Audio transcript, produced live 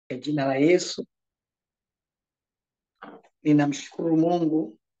Katika jina la Yesu, ninamshukuru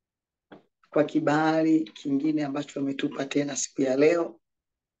Mungu kwa kibali kingine ambacho ametupa tena siku ya leo.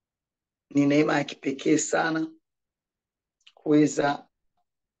 Ni neema ya kipekee sana kuweza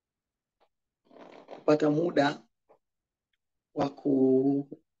kupata muda wa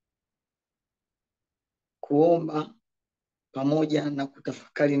kuomba pamoja na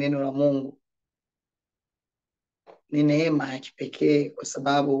kutafakari neno la Mungu. Ni neema ya kipekee kwa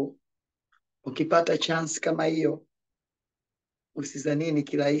sababu ukipata chance kama hiyo, usizanini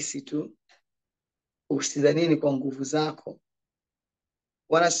kirahisi tu, usizanini kwa nguvu zako,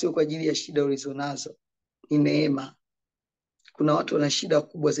 wala sio kwa ajili ya shida ulizonazo. Ni neema. Kuna watu wana shida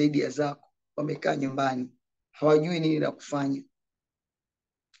kubwa zaidi ya zako, wamekaa nyumbani, hawajui nini la kufanya,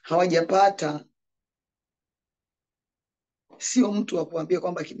 hawajapata, sio mtu wa kuambia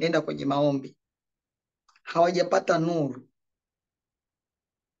kwamba nenda kwenye maombi, hawajapata nuru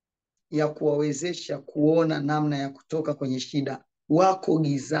ya kuwawezesha kuona namna ya kutoka kwenye shida, wako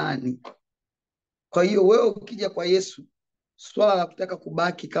gizani. Kwa hiyo wewe ukija kwa Yesu, swala la kutaka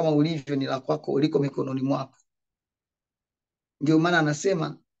kubaki kama ulivyo ni la kwako, uliko mikononi mwako. Ndio maana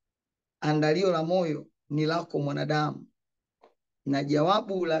anasema andalio la moyo ni lako mwanadamu, na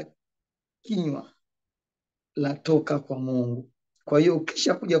jawabu la kinywa latoka kwa Mungu. Kwa hiyo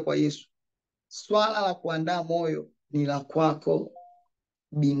ukisha kuja kwa Yesu, swala la kuandaa moyo ni la kwako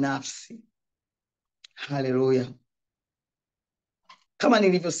binafsi. Haleluya. Kama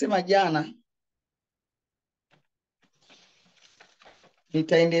nilivyosema jana,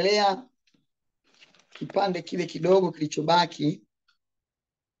 nitaendelea kipande kile kidogo kilichobaki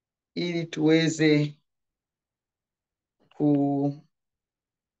ili tuweze kumalizia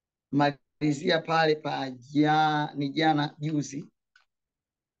pale pa jana juzi,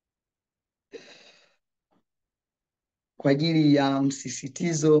 kwa ajili ya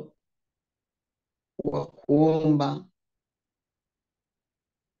msisitizo wa kuomba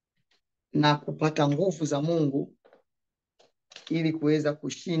na kupata nguvu za Mungu ili kuweza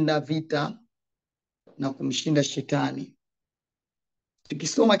kushinda vita na kumshinda Shetani.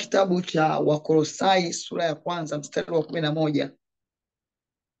 Tukisoma kitabu cha Wakolosai sura ya 1 mstari wa 11,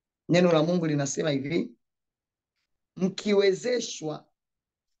 neno la Mungu linasema hivi: mkiwezeshwa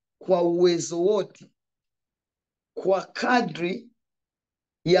kwa uwezo wote kwa kadri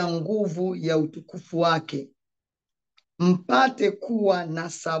ya nguvu ya utukufu wake, mpate kuwa na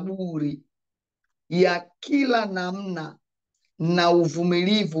saburi ya kila namna na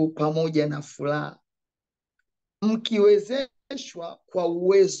uvumilivu pamoja na furaha. Mkiwezeshwa kwa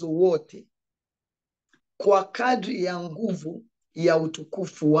uwezo wote kwa kadri ya nguvu ya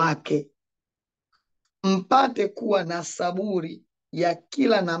utukufu wake, mpate kuwa na saburi ya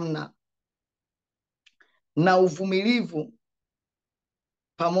kila namna na uvumilivu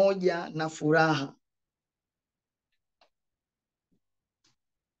pamoja na furaha.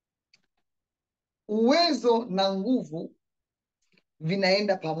 Uwezo na nguvu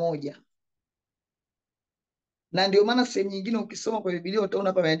vinaenda pamoja, na ndio maana sehemu nyingine ukisoma kwa Biblia utaona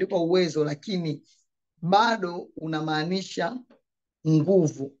hapa imeandikwa uwezo, lakini bado unamaanisha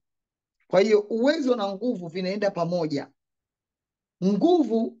nguvu. Kwa hiyo uwezo na nguvu vinaenda pamoja.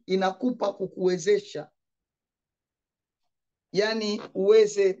 Nguvu inakupa kukuwezesha, yani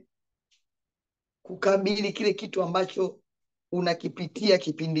uweze kukabili kile kitu ambacho unakipitia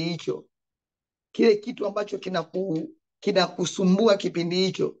kipindi hicho, kile kitu ambacho kinakusumbua kipindi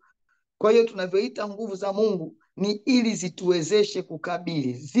hicho. Kwa hiyo tunavyoita nguvu za Mungu ni ili zituwezeshe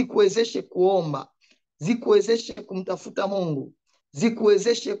kukabili, zikuwezeshe kuomba, zikuwezeshe kumtafuta Mungu,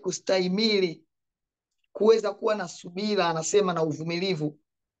 zikuwezeshe kustahimili, kuweza kuwa na subira, anasema, na uvumilivu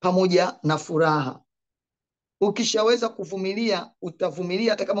pamoja na furaha. Ukishaweza kuvumilia,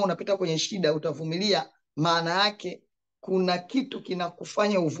 utavumilia hata kama unapita kwenye shida, utavumilia. Maana yake kuna kitu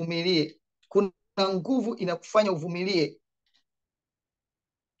kinakufanya uvumilie, kuna nguvu inakufanya uvumilie.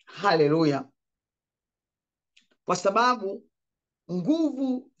 Haleluya. Kwa sababu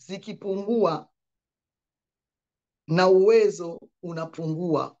nguvu zikipungua na uwezo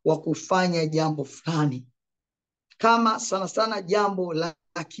unapungua wa kufanya jambo fulani, kama sana sana jambo la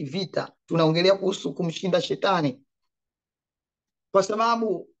kivita. Tunaongelea kuhusu kumshinda Shetani, kwa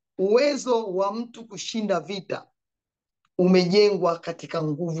sababu uwezo wa mtu kushinda vita umejengwa katika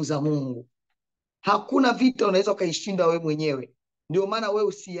nguvu za Mungu. Hakuna vita unaweza ukaishinda wewe mwenyewe. Ndio maana wewe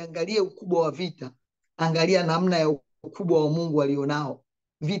usiangalie ukubwa wa vita, angalia namna ya ukubwa wa Mungu alionao.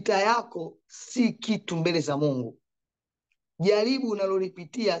 Vita yako si kitu mbele za Mungu. Jaribu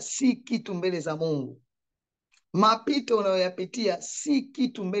unalolipitia si kitu mbele za Mungu. Mapito unayoyapitia si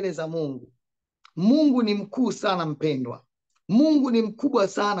kitu mbele za Mungu. Mungu ni mkuu sana mpendwa. Mungu ni mkubwa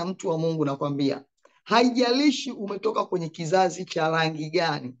sana, mtu wa Mungu, nakwambia. Haijalishi umetoka kwenye kizazi cha rangi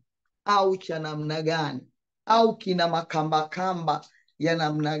gani au cha namna gani au kina makambakamba ya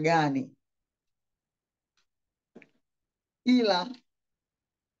namna gani, ila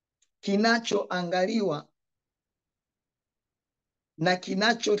kinachoangaliwa na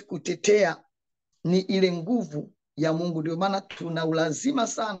kinachokutetea ni ile nguvu ya Mungu. Ndio maana tuna ulazima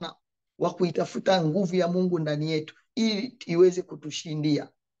sana wa kuitafuta nguvu ya Mungu ndani yetu ili iweze kutushindia.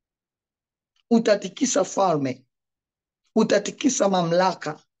 Utatikisa falme, utatikisa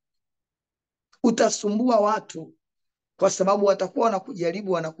mamlaka, utasumbua watu kwa sababu watakuwa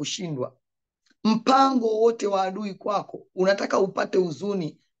wanakujaribu, wanakushindwa. Mpango wote wa adui kwako, unataka upate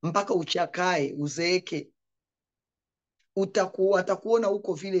huzuni mpaka uchakae, uzeeke, atakuona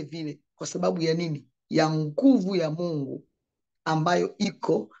uko vile vile. Kwa sababu ya nini? Ya nguvu ya Mungu ambayo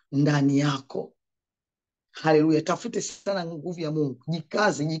iko ndani yako. Haleluya! Tafute sana nguvu ya Mungu,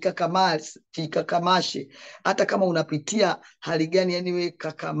 jikaze, jikakamashe. Hata kama unapitia hali gani, yani wewe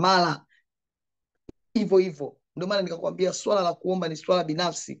kakamala hivyo hivyo. Ndio maana nikakwambia swala la kuomba ni swala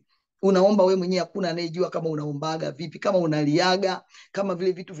binafsi. Unaomba wewe mwenyewe, hakuna anayejua kama unaombaga vipi, kama unaliaga, kama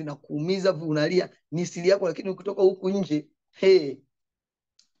vile vitu vinakuumiza unalia, ni siri yako. Lakini ukitoka huku nje,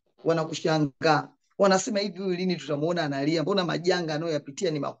 wanakushangaa, wanasema hivi, huyu lini tutamuona analia? Mbona majanga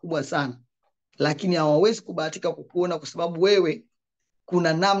anayoyapitia ni makubwa sana. Lakini hawawezi kubahatika kukuona kwa sababu wewe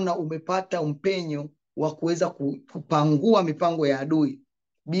kuna namna umepata mpenyo wa kuweza kupangua mipango ya adui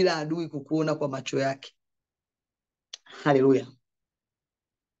bila adui kukuona kwa macho yake. Haleluya!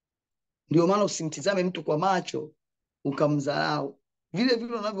 Ndio maana usimtizame mtu kwa macho ukamdharau. Vile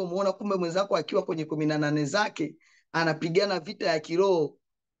vile unavyomuona kumbe mwenzako akiwa kwenye 18 zake anapigana vita ya kiroho,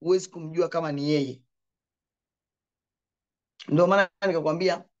 huwezi kumjua kama ni yeye. Ndio maana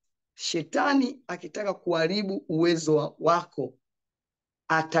nikakwambia, shetani akitaka kuharibu uwezo wako,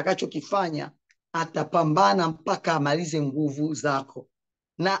 atakachokifanya atapambana mpaka amalize nguvu zako,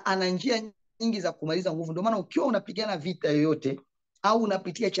 na ana njia nyingi za kumaliza nguvu. Ndio maana ukiwa unapigana vita yoyote au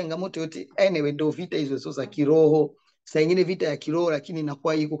unapitia changamoto yote, anyway, ndio vita hizo sio za kiroho. Saa nyingine vita ya kiroho lakini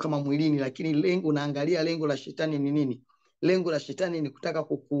inakuwa iko kama mwilini, lakini lengo, unaangalia lengo la shetani ni nini. Lengo la shetani ni kutaka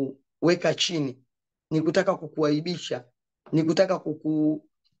kukuweka chini, ni kutaka kukuaibisha, ni kutaka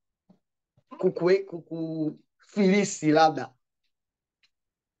kukufilisi labda.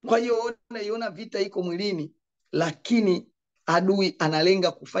 Kwa hiyo unaiona vita iko mwilini, lakini adui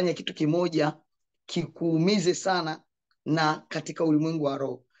analenga kufanya kitu kimoja kikuumize sana, na katika ulimwengu wa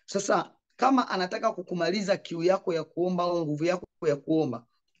roho. Sasa kama anataka kukumaliza kiu yako ya kuomba au nguvu yako ya kuomba,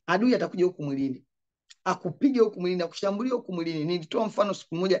 adui atakuja huku mwilini, akupige huku mwilini, akushambulia huku mwilini. Nilitoa mfano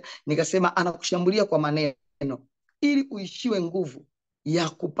siku moja nikasema, anakushambulia kwa maneno ili uishiwe nguvu ya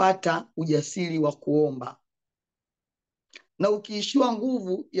kupata ujasiri wa kuomba. Na ukiishiwa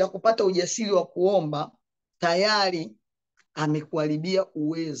nguvu ya kupata ujasiri wa kuomba, tayari amekuharibia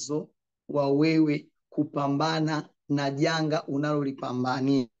uwezo wa wewe kupambana na janga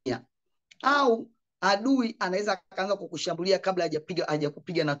unalolipambania. Au adui anaweza akaanza kukushambulia kabla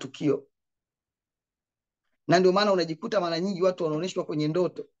hajakupiga na tukio. Na ndio maana unajikuta mara nyingi watu wanaonyeshwa kwenye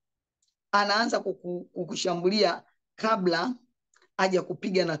ndoto, anaanza kukushambulia kabla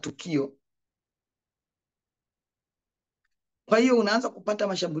hajakupiga na tukio. Kwa hiyo unaanza kupata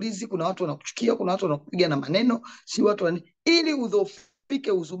mashambulizi, kuna watu wanakuchukia, kuna watu wanakupiga na maneno, si watu ili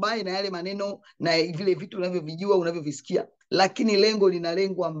udhofike, uzubai na yale maneno na vile vitu unavyovijua, unavyovisikia, lakini lengo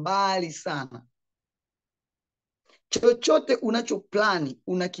linalengwa mbali sana. Chochote unachoplani,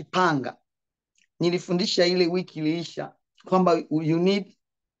 unakipanga. Nilifundisha ile wiki iliisha kwamba you need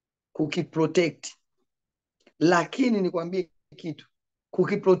kukiprotect. Lakini nikwambie kitu,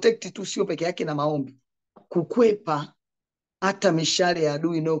 kukiprotect tu sio peke yake na maombi, kukwepa hata mishale ya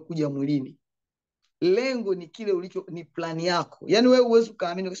adui inayokuja mwilini. Lengo ni kile ni plani yako. Yani wewe uwezi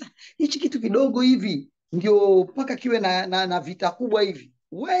ukaamini kwa hichi kitu kidogo hivi ndio mpaka kiwe na vita kubwa hivi.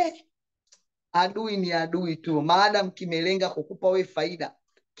 Adui ni adui tu, maadamu kimelenga kukupa we faida,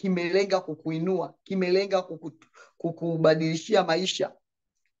 kimelenga kukuinua, kimelenga kukubadilishia maisha,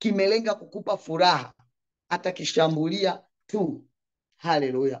 kimelenga kukupa furaha, atakishambulia tu.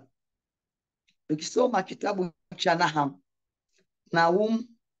 Haleluya! Ukisoma kitabu cha Nahumu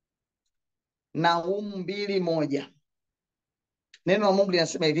 2:1, neno la Mungu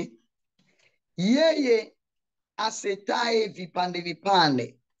linasema hivi: yeye asetaye vipande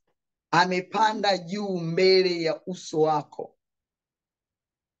vipande amepanda juu mbele ya uso wako.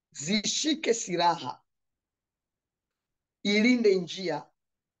 Zishike silaha, ilinde njia,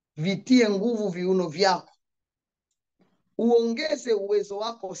 vitie nguvu viuno vyako, uongeze uwezo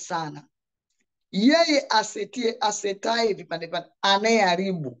wako sana, Yeye asetaye vipande vipande,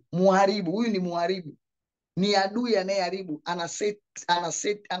 anayeharibu, muharibu. Huyu ni muharibu, ni adui anayeharibu,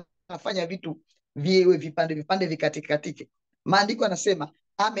 anafanya vitu viwe vipande vipande, vikatike. Maandiko anasema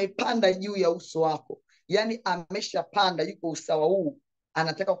amepanda juu ya uso wako, yaani ameshapanda, yuko usawa huu,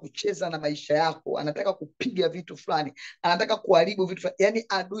 anataka kucheza na maisha yako, anataka kupiga vitu fulani, anataka kuharibu vitu fulani. Yaani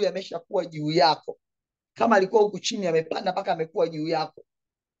adui ameshakuwa juu yako, kama alikuwa huku chini, amepanda mpaka amekuwa juu yako.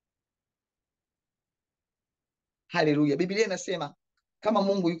 Haleluya! Biblia inasema kama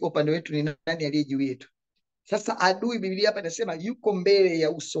Mungu yuko upande wetu, ni nani aliye juu yetu? Sasa adui, Biblia hapa inasema yuko mbele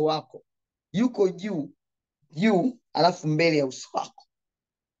ya uso wako, yuko juu, alafu mbele ya uso wako.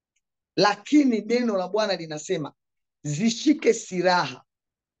 Lakini neno la Bwana linasema zishike silaha,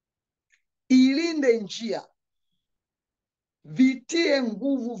 ilinde njia, vitie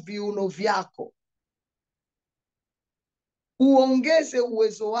nguvu viuno vyako, uongeze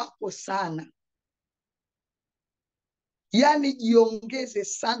uwezo wako sana. Yaani jiongeze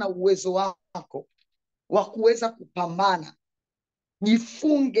sana uwezo wako wa kuweza kupambana.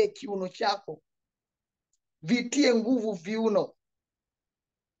 Jifunge kiuno chako, vitie nguvu viuno.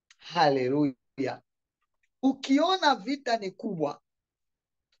 Haleluya! Ukiona vita ni kubwa,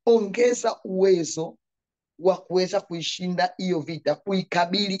 ongeza uwezo wa kuweza kuishinda hiyo vita,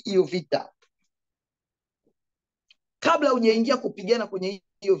 kuikabili hiyo vita. Kabla hujaingia kupigana kwenye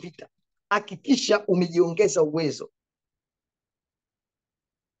hiyo vita, hakikisha umejiongeza uwezo.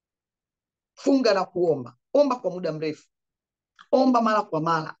 Funga na kuomba, omba kwa muda mrefu, omba mara kwa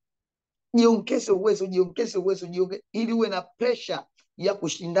mara, jiongeze uwezo, ili uwe na presha ya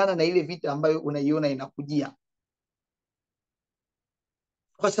kushindana na ile vita ambayo unaiona inakujia.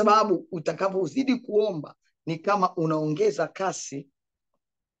 Kwa sababu utakapozidi kuomba ni kama unaongeza kasi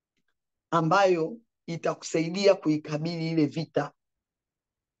ambayo itakusaidia kuikabili ile vita.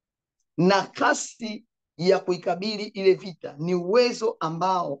 Na kasi ya kuikabili ile vita ni uwezo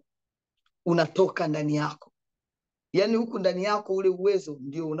ambao unatoka ndani yako. Yaani huku ndani yako ule uwezo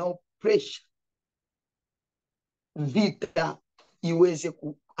ndio unao pressure vita iweze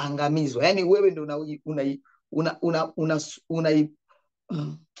kuangamizwa. Yaani wewe ndio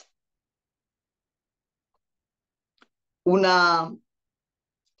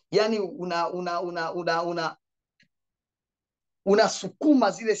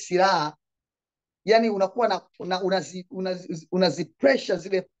unasukuma zile silaha, yani unakuwa unazipressure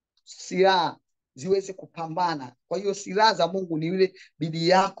zile silaha ziweze kupambana. Kwa hiyo silaha za Mungu ni ile bidii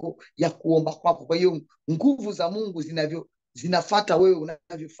yako ya kuomba kwako. Kwa hiyo nguvu za Mungu zinafata wewe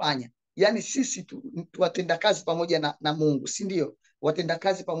unavyofanya. Yani sisi tuwatenda kazi pamoja na Mungu, si ndio? Watenda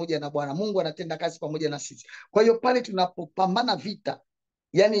kazi pamoja na Bwana. Mungu anatenda kazi pamoja na sisi. Kwa hiyo pale tunapopambana vita,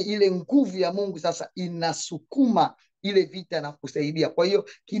 yani ile nguvu ya Mungu sasa inasukuma ile vita na kusaidia. Kwa hiyo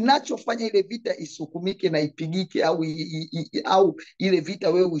kinachofanya ile vita isukumike na ipigike au ile vita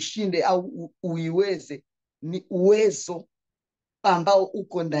wewe ushinde au uiweze ni uwezo ambao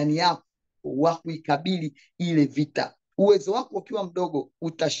uko ndani yako wa kuikabili ile vita. Uwezo wako ukiwa mdogo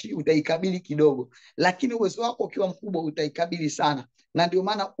utaikabili kidogo, lakini uwezo wako ukiwa mkubwa utaikabili sana. Na ndio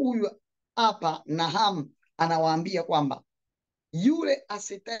maana huyu hapa Nahum anawaambia kwamba yule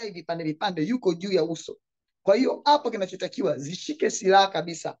asetaye vipande vipande yuko juu ya uso. Kwa hiyo hapo kinachotakiwa, zishike silaha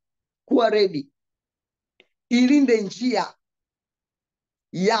kabisa, kuwa ready, ilinde njia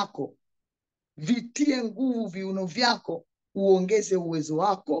yako, vitie nguvu viuno vyako, uongeze uwezo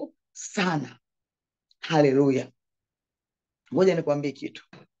wako sana. Haleluya! Ngoja nikwambie kitu,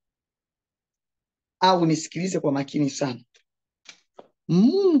 au nisikilize kwa makini sana.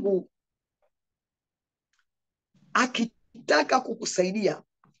 Mungu akitaka kukusaidia,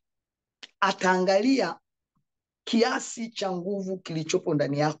 ataangalia kiasi cha nguvu kilichopo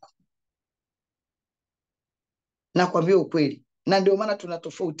ndani yako. Na kwambia ukweli, na ndio maana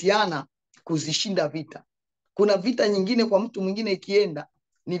tunatofautiana kuzishinda vita. Kuna vita nyingine kwa mtu mwingine ikienda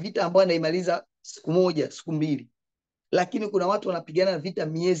ni vita ambayo anaimaliza siku moja, siku mbili. Lakini kuna watu wanapigana vita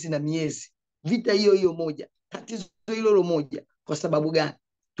miezi na miezi. Vita hiyo hiyo moja, tatizo hilo moja. Kwa sababu gani?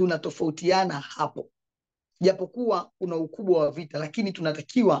 Tunatofautiana hapo. Japokuwa kuna ukubwa wa vita, lakini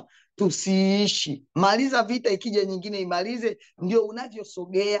tunatakiwa tusiishi. Maliza vita, ikija nyingine imalize. Ndio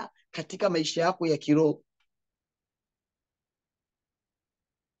unavyosogea katika maisha yako ya kiroho.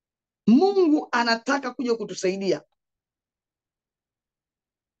 Mungu anataka kuja kutusaidia,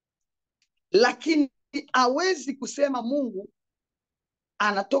 lakini hawezi kusema Mungu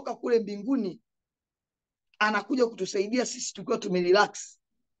anatoka kule mbinguni anakuja kutusaidia sisi tukiwa tumerelax.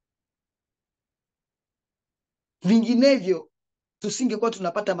 Vinginevyo tusingekuwa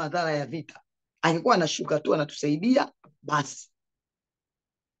tunapata madhara ya vita. Angekuwa anashuka tu anatusaidia basi.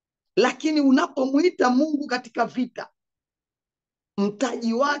 Lakini unapomuita Mungu katika vita,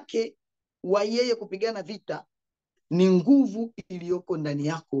 mtaji wake wa yeye kupigana vita ni nguvu iliyoko ndani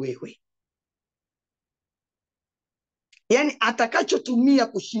yako wewe. Yaani atakachotumia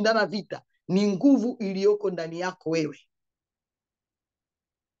kushindana vita ni nguvu iliyoko ndani yako wewe.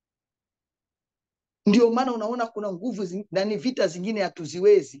 Ndio maana unaona kuna nguvu ndani, vita zingine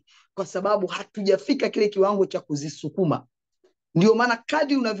hatuziwezi kwa sababu hatujafika kile kiwango cha kuzisukuma. Ndio maana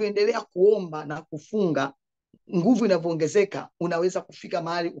kadri unavyoendelea kuomba na kufunga, nguvu inavyoongezeka, unaweza kufika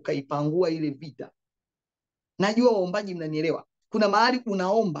mahali ukaipangua ile vita. Najua waombaji mnanielewa. Kuna mahali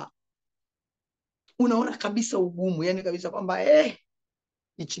unaomba, unaona kabisa ugumu, yani kabisa kwamba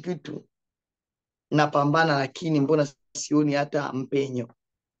hichi kitu napambana, lakini mbona sioni hata mpenyo.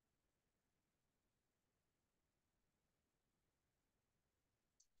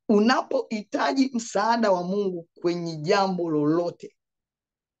 Unapohitaji msaada wa Mungu kwenye jambo lolote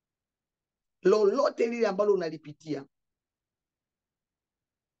lile ambalo unalipitia,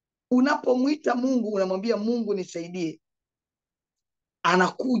 unapomwita Mungu, unamwambia Mungu nisaidie,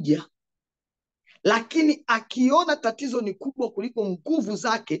 anakuja. Lakini akiona tatizo ni kubwa kuliko nguvu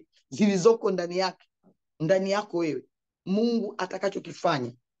zake zilizoko ndani yako wewe, Mungu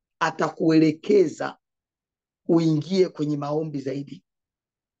atakachokifanya, atakuelekeza uingie kwenye maombi zaidi,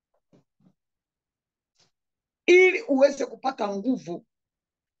 ili uweze kupata nguvu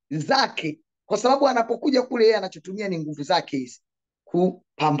zake, kwa sababu anapokuja kule, yeye anachotumia ni nguvu zake hizi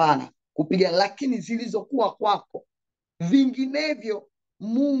kupambana, kupigana, lakini zilizokuwa kwako. Vinginevyo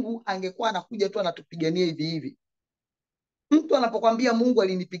Mungu angekuwa anakuja tu anatupigania hivi hivi. Mtu anapokwambia Mungu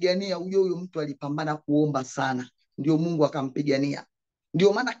alinipigania, huyo mtu alipambana kuomba sana, ndio Mungu akampigania.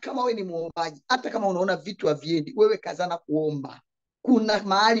 Ndio maana kama wewe ni muombaji, hata kama unaona vitu haviendi, wewe kazana kuomba. Kuna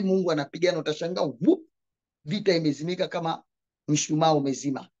mahali Mungu anapigana, utashangaa vita imezimika kama mshumaa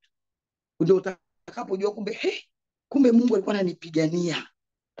umezima. Ndio utakapojua kumbe Mungu alikuwa ananipigania.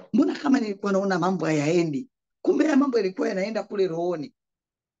 Mbona kama nilikuwa naona mambo hayaendi, kumbe ya mambo yalikuwa yanaenda kule rohoni.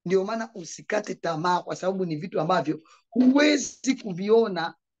 Ndio maana usikate tamaa, kwa sababu ni vitu ambavyo huwezi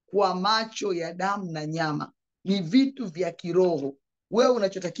kuviona kwa macho ya damu na nyama, ni vitu vya kiroho. Wewe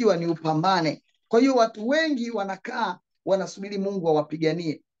unachotakiwa ni upambane. Kwa hiyo watu wengi wanakaa wanasubiri Mungu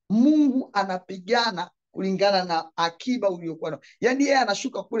awapiganie. Mungu anapigana kulingana na akiba uliyokuwa nayo. Yaani yeye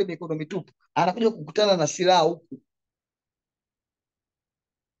anashuka kule mikono mitupu, anakuja kukutana na silaha huku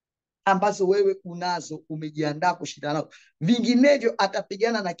ambazo wewe unazo, umejiandaa kushindana nao. Vinginevyo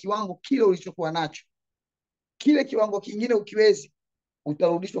atapigana na kiwango kile ulichokuwa nacho. Kile kiwango kingine ukiwezi,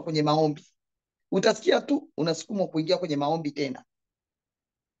 utarudishwa kwenye maombi. Utasikia tu unasukumwa kuingia kwenye maombi tena.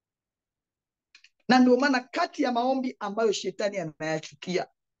 Na ndio maana kati ya maombi ambayo shetani anayachukia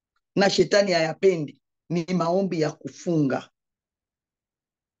na shetani hayapendi ni maombi ya kufunga,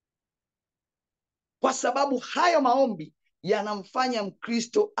 kwa sababu hayo maombi yanamfanya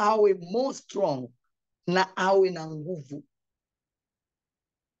Mkristo awe more strong na awe na nguvu.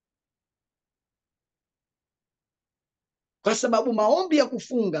 Kwa sababu maombi ya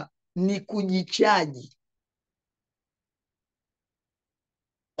kufunga ni kujichaji.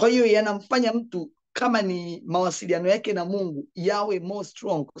 Kwa hiyo yanamfanya mtu, kama ni mawasiliano yake na Mungu, yawe more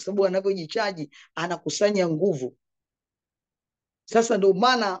strong, kwa sababu anavyojichaji anakusanya nguvu. Sasa ndio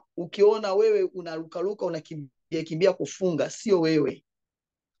maana ukiona wewe unarukaruka, unakimbia kufunga, sio wewe,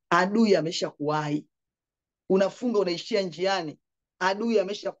 adui ameshakuwahi. Unafunga unaishia njiani, adui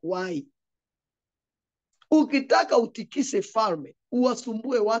ameshakuwahi. Ukitaka utikise falme,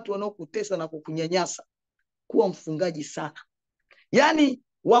 uwasumbue watu wanaokutesa na kukunyanyasa, kuwa mfungaji sana. Yaani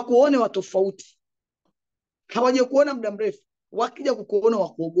wakuone wa tofauti, hawaje kuona muda mrefu, wakija kukuona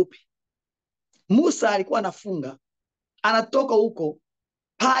wakuogope. Musa alikuwa anafunga, anatoka huko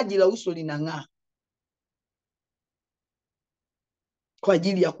paji la uso linang'aa kwa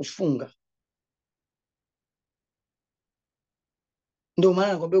ajili ya kufunga. Ndio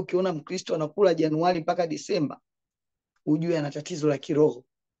maana nakwambia, ukiona Mkristo anakula Januari mpaka Disemba, ujue ana tatizo la kiroho.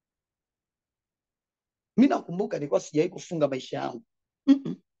 Mimi nakumbuka nilikuwa sijawahi kufunga maisha yangu.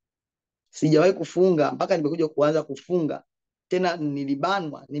 Sijawahi kufunga mpaka nimekuja kuanza kufunga. Tena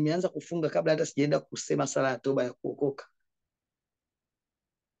nilibanwa, nimeanza kufunga kabla hata sijaenda kusema sala ya toba ya kuokoka.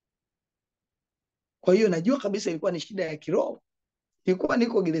 Kwa hiyo najua kabisa ilikuwa ni shida ya kiroho. Nilikuwa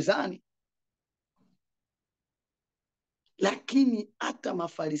niko gerezani. Lakini hata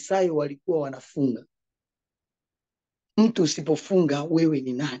Mafarisayo walikuwa wanafunga. Mtu usipofunga, wewe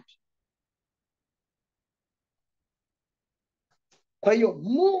ni nani? Kwa hiyo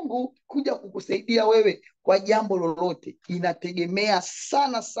Mungu kuja kukusaidia wewe kwa jambo lolote inategemea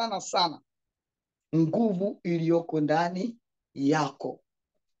sana sana sana nguvu iliyoko ndani yako.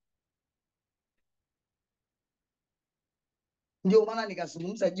 Ndio maana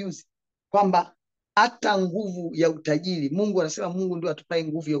nikazungumza juzi kwamba hata nguvu ya utajiri, Mungu anasema Mungu ndio atupae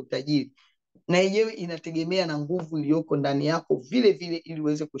nguvu ya utajiri, na yenyewe inategemea na nguvu iliyoko ndani yako vile vile, ili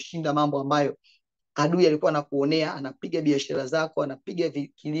uweze kushinda mambo ambayo adui alikuwa anakuonea. Anapiga biashara zako, anapiga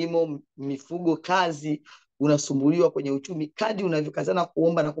kilimo, mifugo, kazi, unasumbuliwa kwenye uchumi. Kadri unavyokazana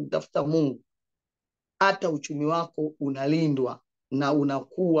kuomba na kumtafuta Mungu, hata uchumi wako unalindwa na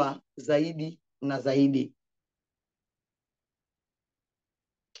unakuwa zaidi na zaidi.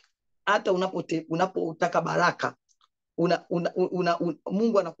 Hata unapotaka baraka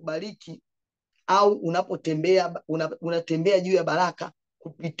Mungu anakubariki, au unapotembea unatembea juu ya baraka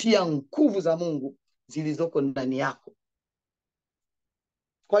kupitia nguvu za Mungu zilizoko ndani yako.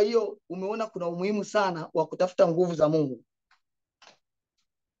 Kwa hiyo umeona kuna umuhimu sana wa kutafuta nguvu za Mungu.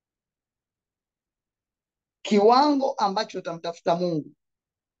 Kiwango ambacho utamtafuta Mungu,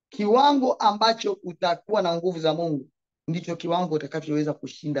 kiwango ambacho utakuwa na nguvu za Mungu, ndicho kiwango utakavyoweza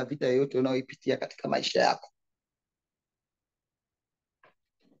kushinda vita yoyote unayoipitia katika maisha yako.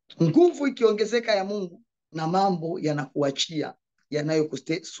 Nguvu ikiongezeka ya Mungu, na mambo yanakuachia,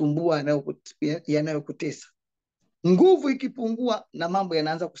 yanayokusumbua, yanayokutesa. Nguvu ikipungua, na mambo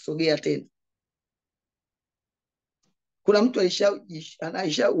yanaanza kusogea tena. Kuna mtu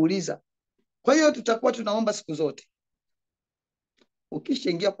alishauliza, kwa hiyo tutakuwa tunaomba siku zote?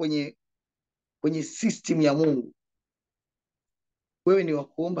 Ukishaingia kwenye system ya Mungu, wewe ni wa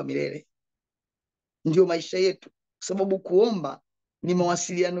kuomba milele. Ndio maisha yetu, kwa sababu kuomba ni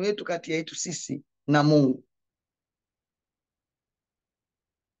mawasiliano yetu kati yetu sisi na Mungu.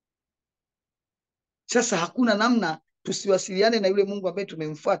 Sasa hakuna namna tusiwasiliane na yule Mungu ambaye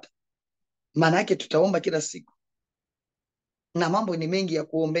tumemfuata. Maana yake tutaomba kila siku, na mambo ni mengi ya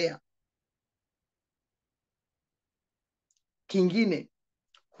kuombea. Kingine,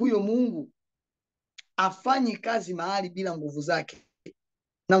 huyo Mungu afanyi kazi mahali bila nguvu zake.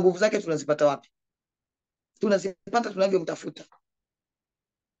 Na nguvu zake tunazipata wapi? Tunazipata tunavyomtafuta.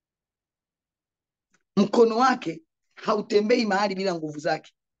 Mkono wake hautembei mahali bila nguvu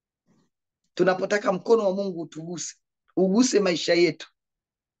zake. Tunapotaka mkono wa Mungu utuguse, uguse maisha yetu,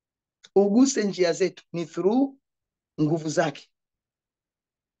 uguse njia zetu, ni through nguvu zake.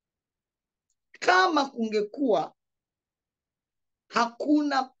 Kama kungekuwa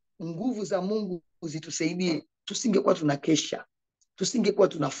hakuna nguvu za Mungu zitusaidie, tusingekuwa tunakesha, tusingekuwa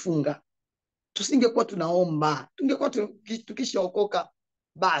tunafunga, tusingekuwa tunaomba. Tungekuwa tukishaokoka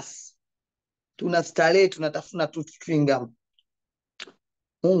basi tunastarehe, tunatafuna tu chewing gum.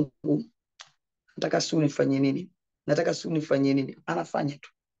 Mungu, nataka si unifanye nini, nataka si unifanye nini, anafanya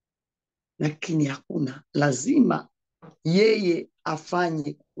tu. Lakini hakuna, lazima yeye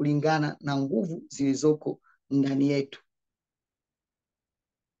afanye kulingana na nguvu zilizoko ndani yetu.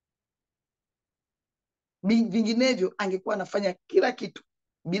 Vinginevyo angekuwa anafanya kila kitu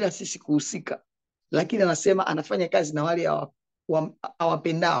bila sisi kuhusika, lakini anasema anafanya kazi na wale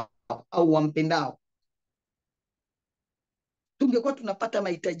awapendao au wampendao. Tungekuwa tunapata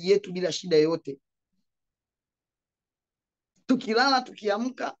mahitaji yetu bila shida yoyote. Tukilala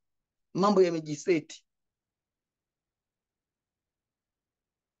tukiamka, mambo yamejiseti.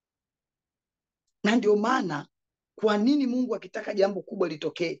 Na ndio maana, kwa nini Mungu akitaka jambo kubwa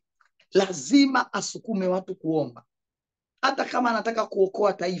litokee, lazima asukume watu kuomba. Hata kama anataka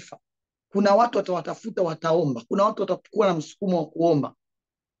kuokoa taifa, kuna watu watawatafuta, wataomba. Kuna watu watakuwa na msukumo wa kuomba.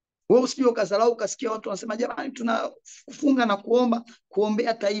 Wewe usije ukadharau ukasikia watu wanasema jamani, tunafunga na kuomba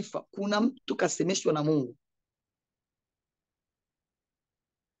kuombea taifa. Kuna mtu kasemeshwa na Mungu.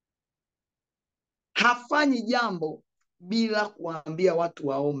 Hafanyi jambo bila kuambia watu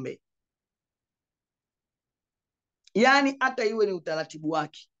waombe. Yaani hata iwe ni utaratibu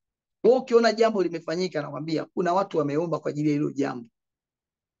wake. Wewe ukiona jambo limefanyika, anawaambia kuna watu wameomba kwa ajili ya hilo jambo.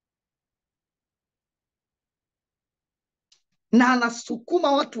 Na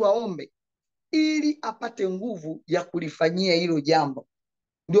anasukuma watu waombe ili apate nguvu ya kulifanyia hilo jambo.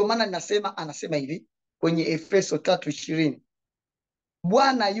 Ndio maana anasema hivi kwenye Efeso 3:20,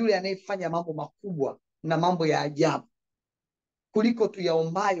 Bwana yule anayefanya mambo makubwa na mambo ya ajabu kuliko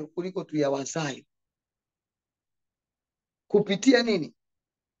tuyaombayo, kuliko tuyawazayo. Kupitia nini?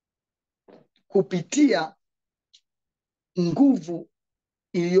 Kupitia nguvu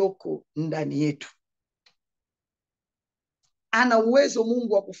iliyoko ndani yetu. Ana uwezo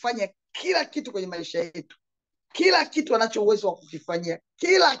Mungu wa kufanya kila kitu kwenye maisha yetu. Kila kitu anacho uwezo wa kukifanyia,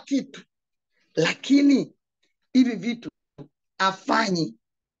 kila kitu. Lakini hivi vitu afanyi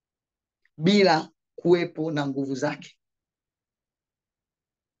bila kuwepo na nguvu zake.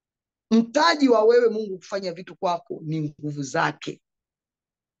 Mtaji wa wewe Mungu kufanya vitu kwako ni nguvu zake.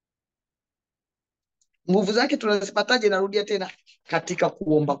 Nguvu zake tunazipataje? Narudia tena, katika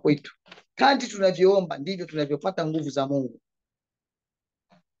kuomba kwetu. Kadri tunavyoomba ndivyo tunavyopata nguvu za Mungu.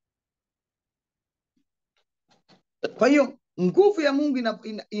 Kwa hiyo nguvu ya Mungu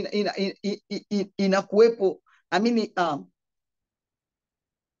inakuwepo, amini,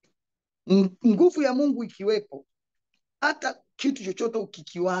 nguvu ya Mungu ikiwepo, hata kitu chochote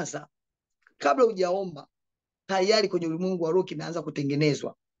ukikiwaza kabla hujaomba, tayari kwenye ulimwengu wa roho kinaanza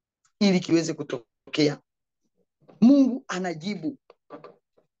kutengenezwa ili kiweze kutokea. Mungu anajibu.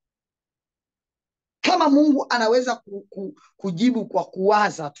 Kama Mungu anaweza kujibu kwa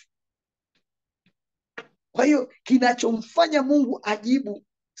kuwaza tu. Kwa hiyo kinachomfanya Mungu ajibu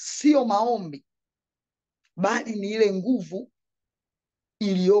sio maombi, bali ni ile nguvu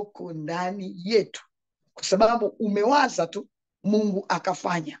iliyoko ndani yetu, kwa sababu umewaza tu, Mungu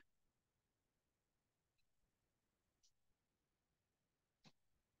akafanya.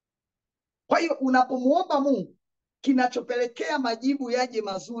 Kwa hiyo unapomuomba Mungu, kinachopelekea majibu yaje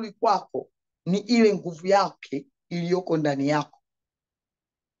mazuri kwako ni ile nguvu yake iliyoko ndani yako,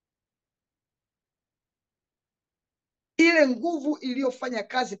 ile nguvu iliyofanya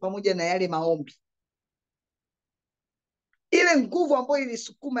kazi pamoja na yale maombi, ile nguvu ambayo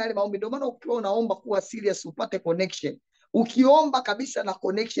ilisukuma yale maombi. Ndio maana ukiwa unaomba, kuwa serious, upate connection. Ukiomba kabisa na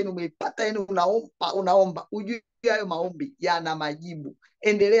connection umeipata, yani unaomba, ujue hayo maombi yana majibu.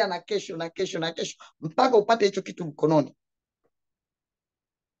 Endelea na kesho na kesho na kesho mpaka upate hicho kitu mkononi.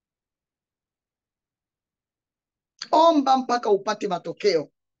 Omba mpaka upate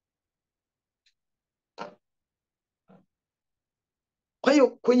matokeo. Kwa hiyo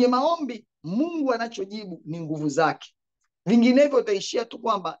kwenye maombi Mungu anachojibu ni nguvu zake. Vinginevyo utaishia tu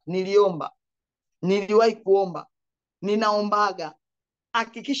kwamba niliomba, niliwahi kuomba, ninaombaga.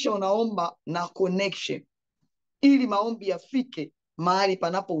 Hakikisha unaomba na connection ili maombi yafike mahali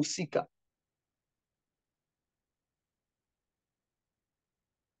panapohusika.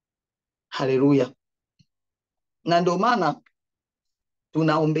 Haleluya. Na ndio maana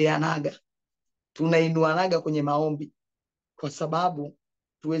tunaombeanaga, tunainuanaga kwenye maombi, kwa sababu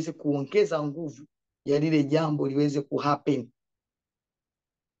tuweze kuongeza nguvu ya lile jambo liweze kuhappen.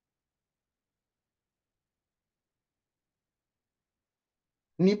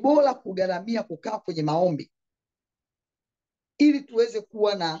 Ni bora kugharamia kukaa kwenye maombi ili tuweze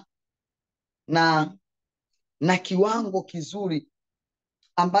kuwa na kiwango kizuri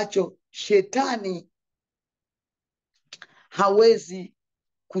ambacho shetani hawezi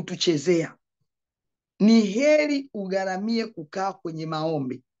kutuchezea. Ni heri ugharamie kukaa kwenye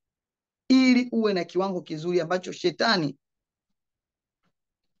maombi ili uwe na kiwango kizuri ambacho shetani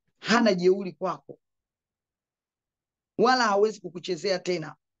hana jeuri kwako, wala hawezi kukuchezea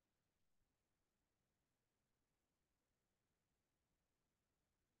tena.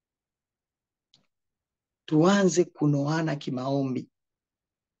 Tuanze kunoana kimaombi,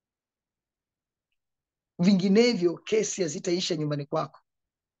 vinginevyo kesi hazitaisha nyumbani kwako.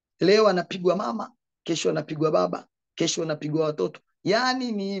 Leo anapigwa mama, kesho anapigwa baba, kesho anapigwa watoto.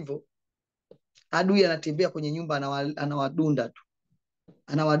 Yaani ni hivyo. Adui anatembea kwenye nyumba, anawadunda tu,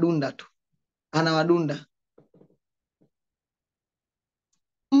 anawadunda tu, anawadunda.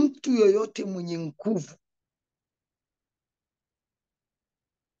 Mtu yoyote mwenye nguvu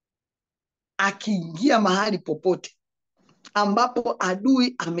akiingia mahali popote ambapo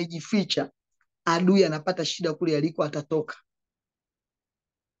adui amejificha, adui anapata shida kule aliko, atatoka.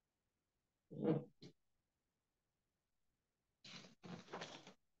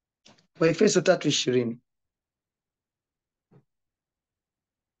 Waefeso 3:20.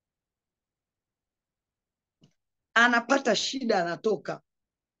 Anapata shida, anatoka.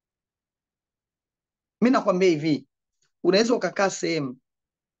 Mimi nakwambia hivi, unaweza ukakaa sehemu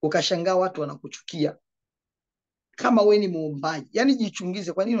ukashangaa watu wanakuchukia kama we ni muombaji. Yaani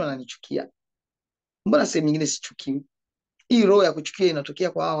jichungize, kwa nini wananichukia? Mbona sehemu nyingine sichukiwi? Hii roho ya kuchukia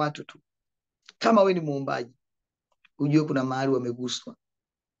inatokea kwa hawa watu tu. Kama we ni muombaji, ujue kuna mahali wameguswa,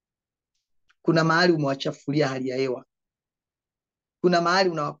 kuna mahali umewachafulia hali ya hewa, kuna mahali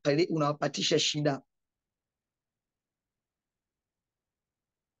unawapatisha shida.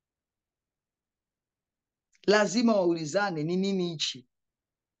 Lazima waulizane, ni nini hichi?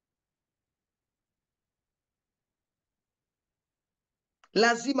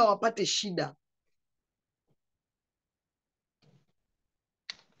 Lazima wapate shida.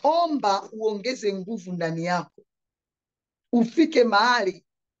 Omba uongeze nguvu ndani yako, ufike mahali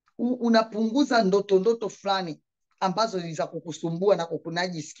unapunguza ndoto fulani ambazo ni za kukusumbua na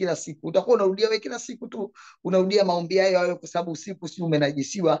kukunajisi kila siku. Utakuwa unarudia wewe kila siku tu, unarudia maombi hayo kwa sababu usiku si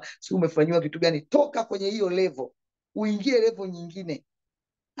umenajisiwa, si umefanyiwa vitu gani. Toka kwenye hiyo level, uingie level nyingine.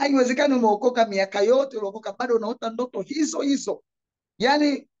 Haiwezekani umeokoka miaka yote uliokoka bado unaota ndoto hizo hizo.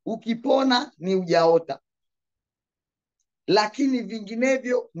 Yaani ukipona ni ujaota, lakini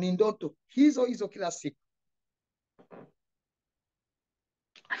vinginevyo ni ndoto hizo hizo kila siku.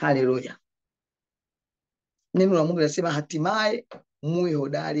 Haleluya. Neno la Mungu linasema hatimaye muwe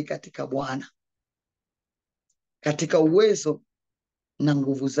hodari katika Bwana, katika uwezo na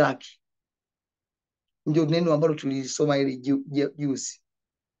nguvu zake. Ndio neno ambalo tulisoma ili juzi.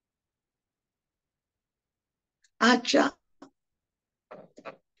 Acha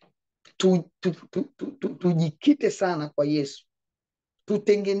tujikite sana kwa Yesu,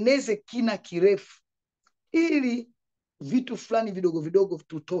 tutengeneze kina kirefu ili vitu fulani vidogo vidogo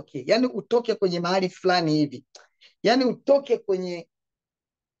tutoke. Yani utoke kwenye mahali fulani hivi, yani utoke kwenye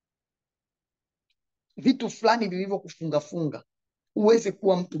vitu fulani vilivyokufungafunga uweze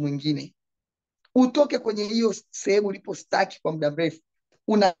kuwa mtu mwingine. Utoke kwenye hiyo sehemu ulipostaki kwa muda mrefu,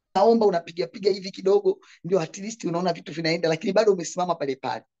 unaomba unapiga hivi kidogo, ndio at least unaona vitu vinaenda, lakini bado umesimama pale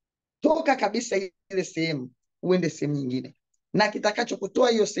pale. Toka kabisa ile sehemu uende sehemu nyingine, na kitakachokutoa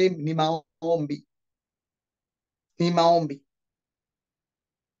hiyo sehemu ni maombi. Ni maombi.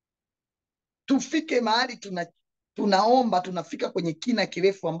 Tufike mahali tunaomba, tunafika kwenye kina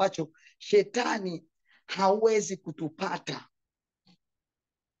kirefu ambacho shetani hawezi kutupata.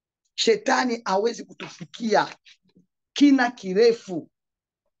 Shetani hawezi kutufikia kina kirefu.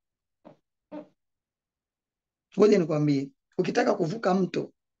 Ngoja nikwambie, ukitaka kuvuka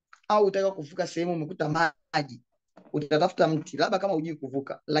mto au utaka kuvuka sehemu umekuta maji, utatafuta mti, labda kama hujui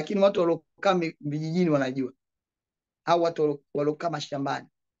kuvuka, lakini watu waliokaa vijijini wanajua, au watu waliokaa mashambani.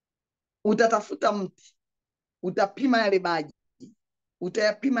 Utatafuta mti, utapima yale maji,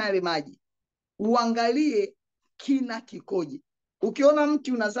 utayapima yale maji, uangalie kina kikoje. Ukiona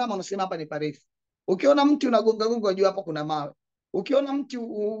mti unazama unasema hapa ni parefu. Ukiona mti unagonga gonga unajua hapa kuna mawe. Ukiona mti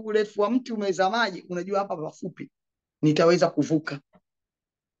urefu wa mti umeza maji unajua hapa pafupi, nitaweza kuvuka.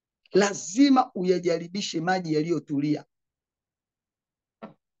 Lazima uyajaribishe maji yaliyotulia.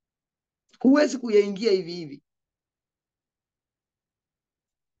 Huwezi kuyaingia hivi hivi.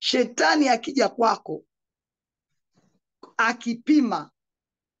 Shetani akija kwako akipima,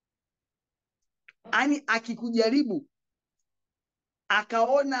 yani akikujaribu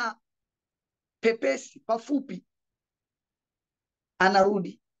akaona pepesi pafupi,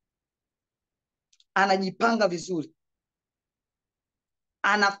 anarudi, anajipanga vizuri,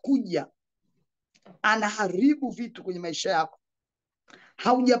 anakuja, anaharibu vitu kwenye maisha yako.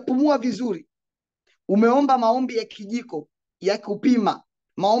 Haujapumua vizuri, umeomba maombi ya kijiko ya kupima,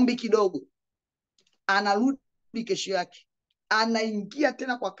 maombi kidogo, anarudi kesho yake, anaingia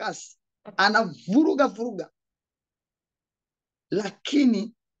tena kwa kasi, anavuruga.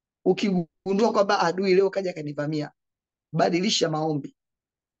 Lakini ukigundua kwamba adui leo kaja kanivamia, badilisha maombi.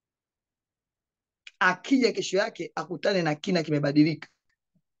 Akija kesho yake akutane na kina kimebadilika,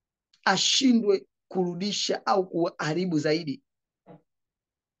 ashindwe kurudisha au kuharibu zaidi.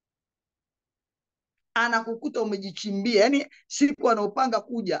 Anakukuta umejichimbia, yani siku anaopanga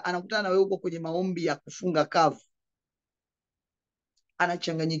kuja anakutana na wewe uko kwenye maombi ya kufunga kavu,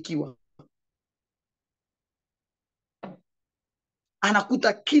 anachanganyikiwa,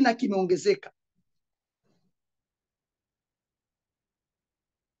 anakuta kina kimeongezeka.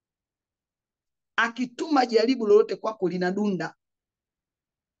 Akituma jaribu lolote kwako linadunda.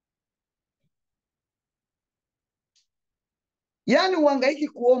 Yani uhangaiki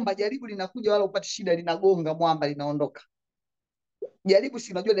kuomba, jaribu linakuja wala upate shida, linagonga mwamba, linaondoka. Jaribu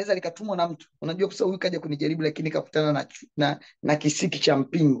si unajua linaweza likatumwa na mtu, unajua kwa sababu huyu kaja kunijaribu lakini kakutana na kisiki cha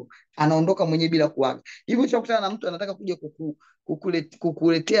mpingo, anaondoka mwenyewe bila kuaga. Hivyo utakutana na mtu anataka kuja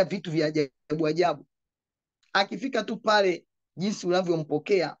kukuletea vitu vya ajabu ajabu. Akifika tu pale, jinsi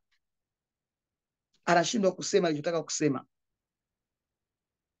unavyompokea, anashindwa kusema alichotaka kusema,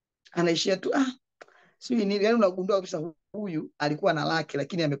 anaishia tu sijui nini. Yani unagundua kabisa huyu alikuwa na lake,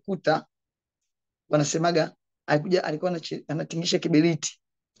 lakini amekuta, wanasemaga alikuwa anatingisha kiberiti,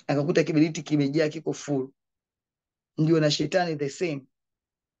 akakuta kiberiti kimejaa, kiko full. Ndio na shetani the same.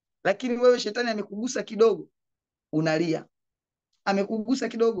 Lakini wewe shetani amekugusa kidogo unalia, amekugusa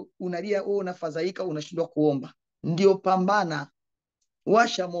kidogo unalia, wewe unafadhaika, unashindwa kuomba. Ndio pambana,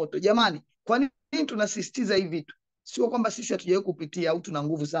 washa moto. Jamani, kwa nini tunasisitiza hivi vitu? Sio kwamba sisi hatujawahi kupitia au tuna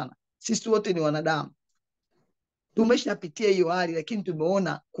nguvu sana. Sisi wote ni wanadamu, tumeshapitia hiyo hali, lakini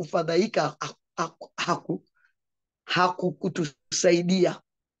tumeona kufadhaika hakukutusaidia.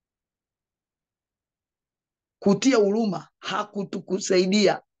 Kutia huruma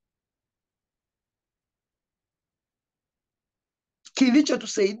hakutukusaidia.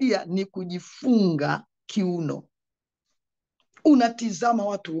 Kilichotusaidia ni kujifunga kiuno, Unatizama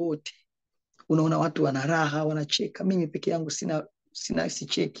watu wote, unaona watu wana raha, wanacheka, mimi peke yangu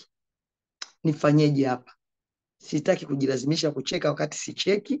sicheki. Nifanyeje hapa? Sitaki kujilazimisha kucheka wakati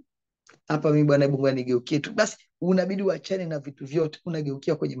sicheki. Hapa mimi Bwana, hebu nigeukie tu. Basi unabidi uachane na vitu vyote,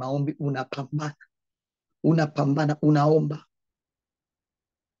 unageukia kwenye maombi, unapambana, unaomba.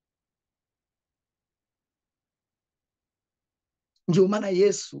 Ndio maana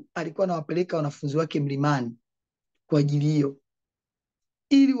Yesu alikuwa anawapeleka wanafunzi wake mlimani kwa ajili hiyo,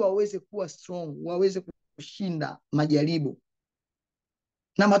 ili waweze kuwa strong, waweze kushinda majaribu.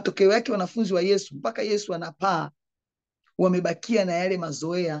 Na matokeo yake wanafunzi wa Yesu, mpaka Yesu anapaa, wamebakia na yale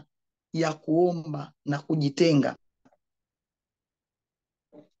mazoea ya kuomba na kujitenga,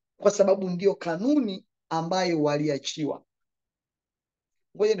 kwa sababu ndio kanuni ambayo waliachiwa.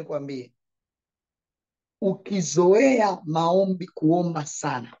 Ngoja nikwambie, ukizoea maombi, kuomba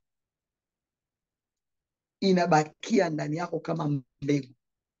sana, inabakia ndani yako kama mbegu.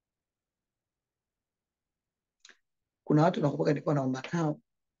 Kuna watu nakumbuka nilikuwa naomba nao,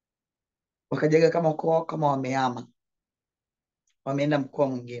 wakajaga kama kwao, kama wamehama, wameenda mkoa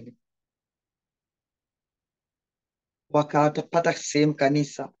mwingine, wakapata sehemu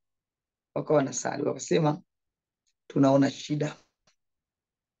kanisa, wakawa wanasali, wakasema tunaona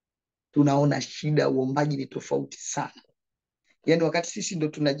shida, uombaji ni tofauti sana. Yaani wakati sisi ndo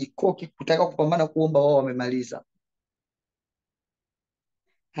tunajikoki kutaka kupambana kuomba, wao wamemaliza.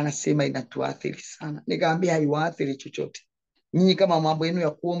 Anasema inatuathiri sana. Nikamwambia haiwaathiri chochote. Nyinyi kama mambo yenu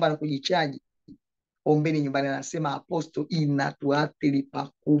ya kuomba na kujichaji, ombeni nyumbani. Anasema Apostle, inatuathiri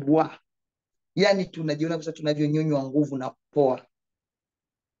pakubwa. Yaani tunajiona sasa tunavyonyonywa nguvu na kupoa.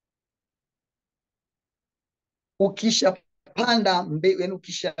 Ukishapanda mbegu, yani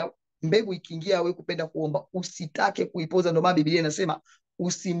mbegu ikiingia wewe kupenda kuomba, usitake kuipoza. Ndio maana Biblia inasema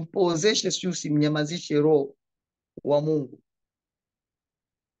usimpozeshe, si usimnyamazishe roho wa Mungu.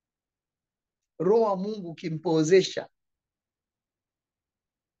 Roho wa Mungu ukimpozesha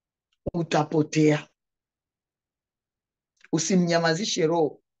utapotea. Usimnyamazishe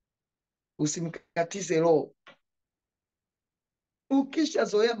roho, usimkatize roho.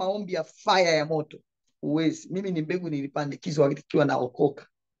 Ukishazoea maombi ya fire ya moto, uwezi. Mimi ni mbegu nilipandikizwa nikiwa naokoka.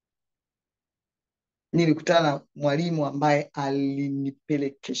 Nilikutana na mwalimu ambaye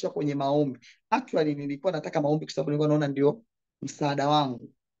alinipelekesha kwenye maombi. Actually nilikuwa nataka maombi kwa sababu nilikuwa naona ndio msaada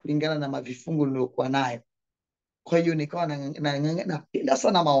wangu kulingana na mavifungu niliokuwa nayo. Kwa hiyo nikawa napenda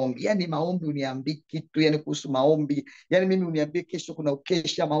sana maombi. Yani maombi uniambie kitu, yani kuhusu maombi. Yani mimi uniambie kesho kuna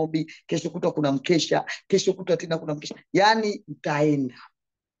ukesha maombi, kesho kutwa kuna mkesha, kesho kutwa tena kuna mkesha. Yani utaenda.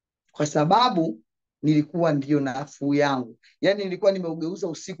 Kwa sababu nilikuwa ndio nafuu yangu. Yani nilikuwa nimeugeuza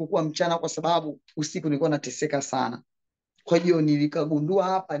usiku kuwa mchana, kwa sababu usiku nilikuwa nateseka sana. Kwa hiyo nilikagundua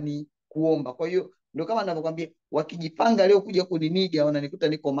hapa ni kuomba. Kwa hiyo ndio kama ninavyokuambia, wakijipanga leo kuja kuniniga, wananikuta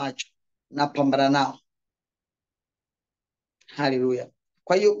niko macho, napambana nao. Haleluya.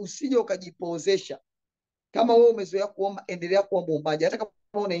 Kwa hiyo usije ukajipozesha. Kama wewe umezoea kuomba, endelea kuwa muombaji. Hata kama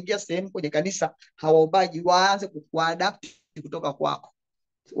unaingia sehemu kwenye kanisa hawaombaji, waanze kuadapt kutoka kwako.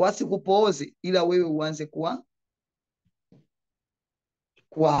 Wasikupooze, ila wewe uanze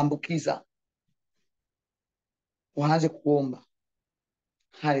kuwaambukiza, waanze kuomba.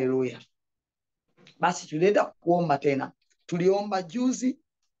 Haleluya. Basi tulienda kuomba tena. Tuliomba juzi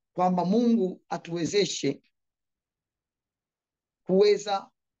kwamba Mungu atuwezeshe kuweza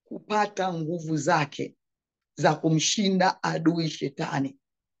kupata nguvu zake za kumshinda adui Shetani.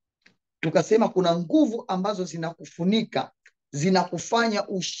 Tukasema kuna nguvu ambazo zinakufunika, zinakufanya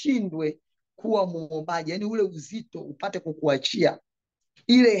ushindwe kuwa muombaji. Yani ule uzito upate kukuachia,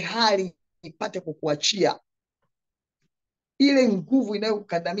 ile hali ipate kukuachia, ile nguvu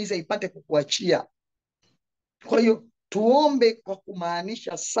inayokukandamiza ipate kukuachia. Kwa hiyo tuombe kwa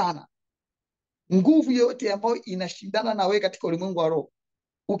kumaanisha sana. Nguvu yote ambayo inashindana na wewe katika ulimwengu wa roho,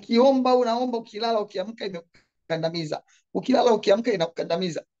 ukiomba, unaomba, ukilala, ukiamka, imekukandamiza, ukilala, ukiamka,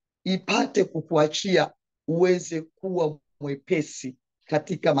 inakukandamiza, ipate kukuachia, uweze kuwa mwepesi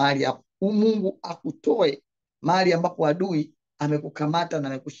katika mahali hapo. Mungu akutoe mahali ambapo adui amekukamata na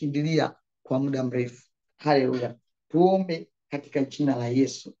amekushindilia kwa muda mrefu. Haleluya. Tuombe katika jina la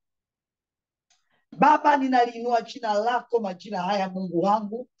Yesu. Baba, ninaliinua jina lako majina haya, Mungu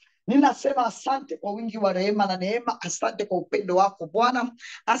wangu. Ninasema asante kwa wingi wa rehema na neema. Asante kwa upendo wako Bwana,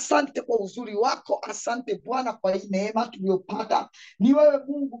 asante kwa uzuri wako. Asante Bwana kwa hii neema tuliyopata. Ni wewe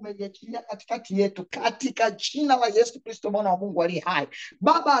Mungu umejiachilia katikati yetu, katika jina la Yesu Kristo mwana wa Mungu aliye hai.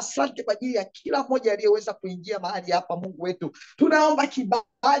 Baba, asante kwa ajili ya kila mmoja aliyeweza kuingia mahali hapa. Mungu wetu, tunaomba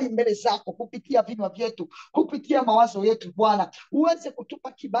kibali mbele zako kupitia vinywa vyetu, kupitia mawazo yetu Bwana, uweze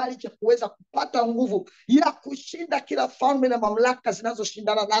kutupa kibali cha kuweza kupata nguvu ya kushinda kila falme na mamlaka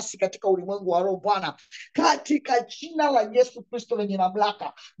zinazoshindana nasi katika ulimwengu wa roho Bwana, katika jina la Yesu Kristo lenye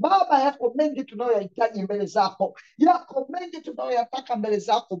mamlaka. Baba, yako mengi tunayoyahitaji mbele zako, yako mengi tunayoyataka mbele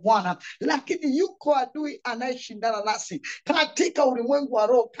zako Bwana, lakini yuko adui anayeshindana nasi katika ulimwengu wa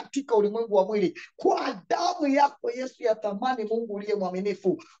roho, katika ulimwengu wa mwili. Kwa damu yako Yesu ya thamani, Mungu uliye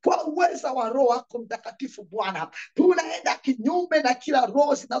mwaminifu, kwa uweza wa roho wako mtakatifu Bwana, tunaenda kinyume na kila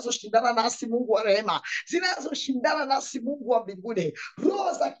roho zinazoshindana nasi, Mungu wa rehema, zinazoshindana nasi, Mungu wa mbinguni,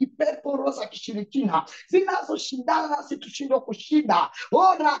 roho za kipepo, roho za kishirikina zinazoshindana nasi tushindwe kushinda.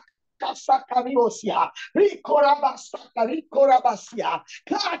 Ora kasakamirosia rikorabasaka rikorabasia,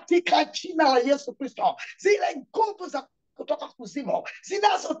 katika jina la Yesu Kristo, zile nguvu za kutoka kuzimu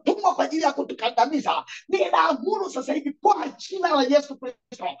zinazotumwa kwa ajili ya kutukandamiza, ninaamuru sasa hivi kwa jina la Yesu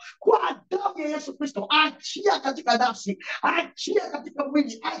Kristo, kwa damu ya Yesu Kristo, achia katika nafsi, achia katika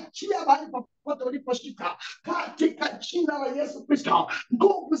mwili, achia mahali popote uliposhika, katika jina la Yesu Kristo.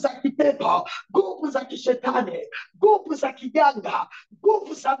 Nguvu za kipepo, nguvu za kishetani, nguvu za kiganga,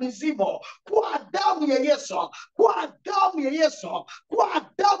 nguvu za mizimu, kwa damu ya Yesu, kwa damu ya Yesu,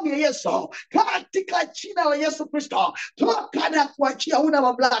 kwa damu ya Yesu, katika jina la Yesu Kristo, toka na kuachia. Una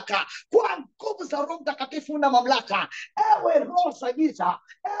mamlaka kwa nguvu za Roho Mtakatifu, una mamlaka. Ewe roho za giza,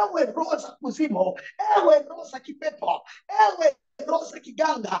 ewe roho za kuzimu, ewe roho za kipepo, ewe roho za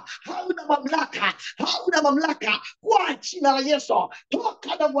kiganga, hauna mamlaka, hauna mamlaka kwa jina la Yesu.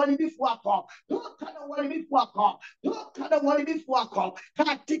 Toka na uharibifu wako, toka na uharibifu wako, toka na uharibifu wako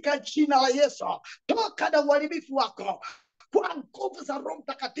katika jina la Yesu. Toka na uharibifu wako kwa nguvu za Roho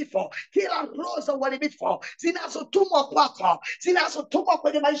Mtakatifu. Kila roho za uharibifu zinazotumwa kwako, zinazotumwa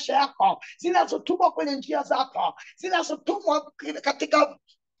kwenye maisha yako, zinazotumwa kwenye njia zako, zinazotumwa katika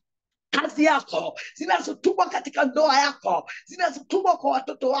kazi yako, zinazotumwa katika ndoa yako, zinazotumwa kwa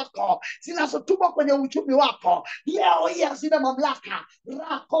watoto wako, zinazotumwa kwenye uchumi wako, leo hii hazina mamlaka.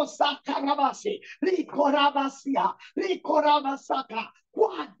 Rakosakarabasi rikorabasia rikorabasaka,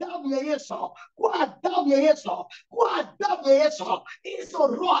 kwa damu ya Yesu, kwa damu ya Yesu, kwa damu ya Yesu, hizo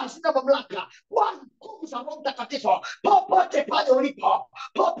roho hazina mamlaka. Kwa nguvu za Roho Mtakatifu, popote pale ulipo,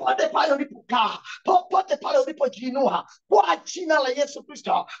 popote pale ulipokaa, popote pale ulipojiinua, kwa jina la Yesu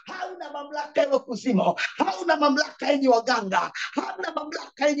Kristo, hauna mamlaka yenye kuzimu, hauna mamlaka yenye waganga, hauna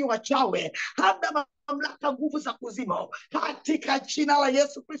mamlaka yenye wachawi, hauna mamlaka nguvu za kuzimu, katika jina la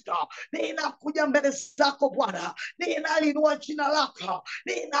Yesu Kristo. Ninakuja mbele zako Bwana, ninalinua jina lako,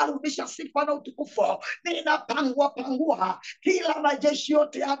 ninarudisha sifa na utukufu, ninapangua pangua kila majeshi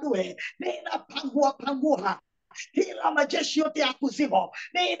yote ya adui, ninapangua pangua kila majeshi yote ya kuzimu,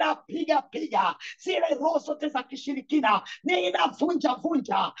 ninapiga piga zile roho zote za kishirikina, ninavunja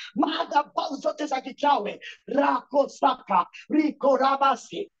vunja madhabahu zote za kichawi. Rakosaka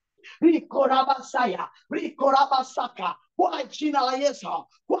rikorabasi rikorabasaya rikorabasaka, kwa jina la Yesu,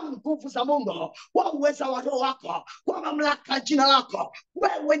 kwa nguvu za Mungu, kwa uweza wa roho wako, kwa mamlaka jina lako.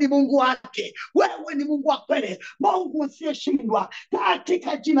 Wewe ni Mungu wake, wewe ni Mungu wa kweli, Mungu usiyeshindwa,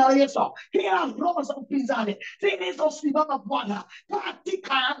 katika jina la Yesu. Kila roho za upinzani zilizosimama Bwana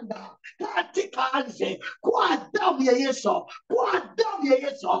katika anga, katika ardhi, kwa damu ya Yesu, kwa damu ya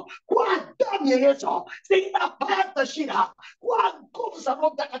Yesu, kwa damu ya Yesu, zinapata shida. Kwa nguvu za Roho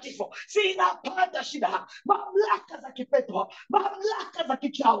Mtakatifu zinapata shida. Mamlaka za kipepo, mamlaka za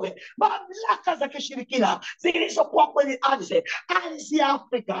kichawi, mamlaka za kishirikina zilizokuwa kwenye ardhi, ardhi ya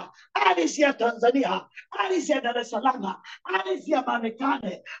Afrika, ardhi ya Tanzania, ardhi ya Dar es Salaam, ardhi ya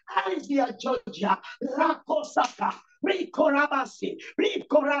Marekani, ardhi ya Georgia, Rakosaka rikorabasi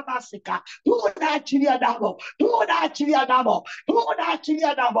rikorabasika, tunaachilia damu, tunaachilia damu,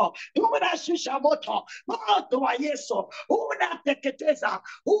 tunaachilia damu, tunashusha moto, moto wa Yesu unateketeza,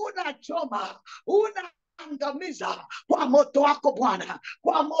 unachoma, angamiza kwa moto wako Bwana,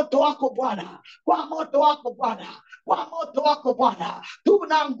 kwa moto wako Bwana, kwa moto wako Bwana, kwa moto wako Bwana.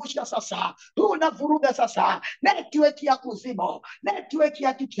 Tunaangusha sasa, tunavuruga sasa network ya kuzimu, network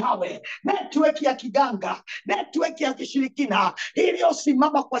ya kichawi, network ya kiganga, network ya kishirikina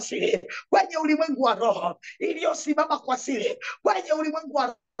iliyosimama kwa siri kwenye ulimwengu wa roho, iliyosimama kwa siri kwenye ulimwengu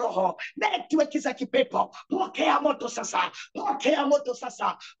wa roho, network za kipepo, pokea moto sasa, pokea moto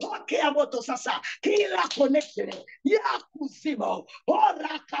sasa, pokea moto sasa. Kila connection ya kuzimu,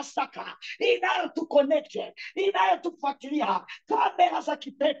 ora kasaka, inayotuconnect, inayotufuatilia, kamera za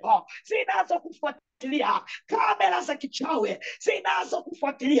kipepo zinazokufuatilia, kamera za kichawi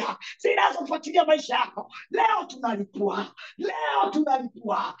zinazokufuatilia maisha yako, leo tunalipua, leo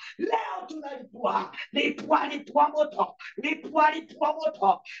tunalipua, leo tunalipua. Lipua moto, lipua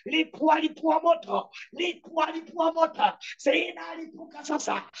moto, lipua moto, lipua moto. Zinalipuka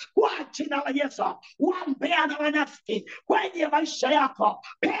sasa kwa jina la Yesu. Wambea na wanafiki kwenye maisha yako,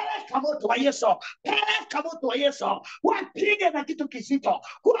 peleka moto wa Yesu, peleka moto wa Yesu. Wapige na kitu kizito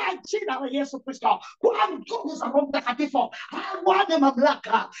kwa jina la Yesu Kristo, kwa nguvu za Roho Mtakatifu. Hawana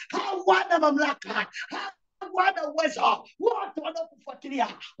mamlaka, hawana mamlaka, hawana uwezo. Wote wanaokufuatilia,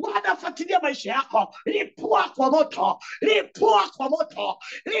 wanafuatilia maisha yako, lipua kwa moto, lipua kwa moto,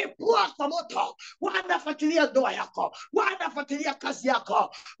 lipua kwa moto. Wanafuatilia ndoa yako, wanafuatilia kazi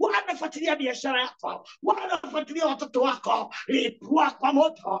yako, wanafuatilia biashara yako, wanafuatilia watoto wako, lipua kwa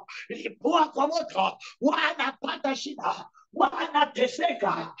moto, lipua kwa moto. Wanapata shida,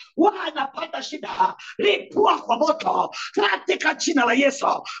 wanateseka, wanapata shida, lipua kwa moto katika jina la Yesu.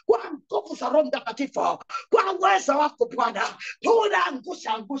 Kwa nguvu za Roho Mtakatifu, kwa uwezo wako Bwana,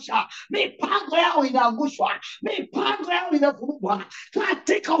 tunaangusha mipango yao, inaangushwa mipango yao, inavurugwa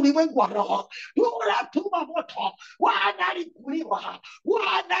katika ulimwengu wa roho. Tunatuma moto, wanalipuliwa,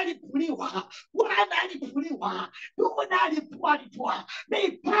 tunalipua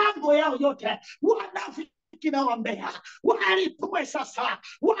mipango yao yote, kinaombea walipue sasa,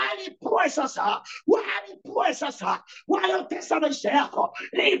 walipue sasa, walipue sasa. Waliotesa maisha yako,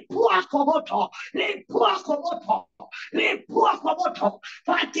 lipua kwa moto, lipua kwa moto, lipua kwa moto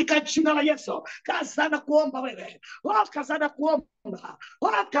katika jina la Yesu. Kazana kuomba wewe, kazana kuomba,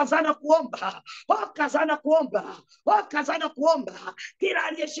 kazana kuomba, kazana kuomba, kazana kuomba. Kila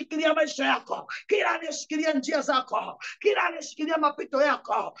aliyeshikilia maisha yako, kila aliyeshikilia njia zako, kila aliyeshikilia mapito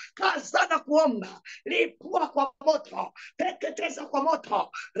yako, kazana kuomba. Lipua kwa moto, teketeza kwa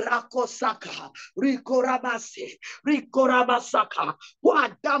moto. Rakosaka, rikorabasi, rikorabasaka,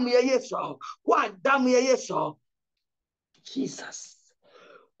 kwa damu ya Yesu, kwa damu ya Yesu. Jesus,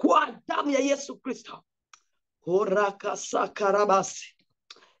 kwa damu ya Yesu Kristo. Horakasakarabasi,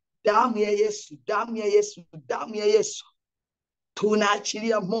 damu ya Yesu, damu ya Yesu, damu ya Yesu.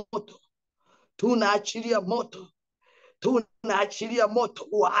 Tunaachilia moto, tunaachilia moto, tunaachilia moto.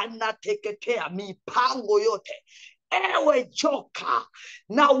 Wanateketea mipango yote, ewe joka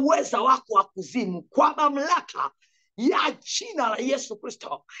na uweza wako wa kuzimu, kwa mamlaka ya jina la Yesu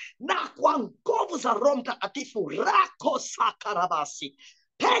Kristo na kwa nguvu za Roho Mtakatifu. Rako sakarabasi,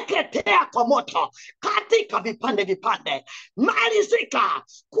 teketea kwa moto katika vipande vipande, malizika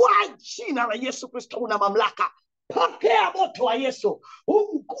kwa jina la Yesu Kristo. Una mamlaka, pokea moto wa Yesu,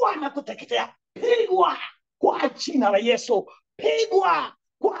 ungua na kuteketea. Pigwa kwa jina la Yesu, pigwa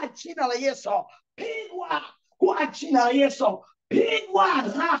kwa jina la Yesu, pigwa kwa jina la Yesu, pigwa.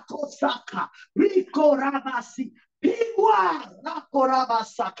 Rako saka, riko rabasi, pigwa rako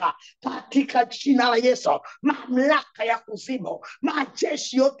rabasaka katika jina la Yesu. Mamlaka ya kuzimu,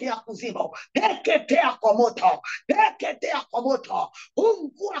 majeshi yote ya kuzimu, teketea kwa moto, teketea kwa moto,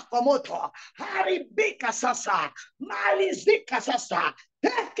 ungua kwa moto, haribika sasa, malizika sasa,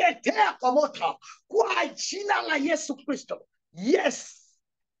 teketea kwa moto kwa jina la Yesu Kristo. Yes.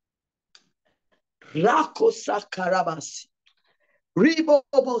 Rako sakarabasi,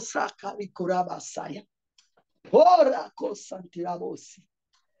 ribobo sakarikurabasaya, ora kosantirabosi,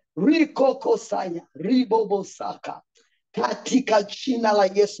 riko kosaya, ribobo saka, katika jina la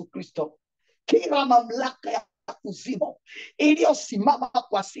Yesu Kristo. Kila mamlaka ya kuzimu iliyosimama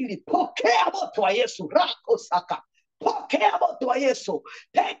kwa siri, pokea moto wa Yesu. Rako saka, pokea moto wa Yesu,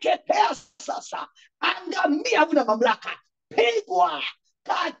 teketea sasa, angamia. Una mamlaka, pigwa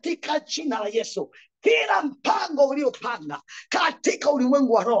katika jina la Yesu. Kila mpango uliopanga katika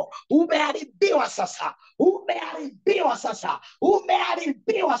ulimwengu wa roho umeharibiwa sasa, umeharibiwa sasa,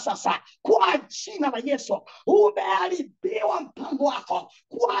 umeharibiwa sasa kwa jina la Yesu. Umeharibiwa mpango wako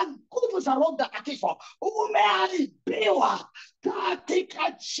kwa nguvu za Roho Mtakatifu, umeharibiwa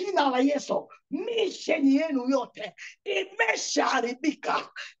katika jina la Yesu. Misheni yenu yote imeshaharibika,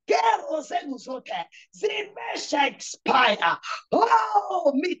 kero zenu zote zimesha expire.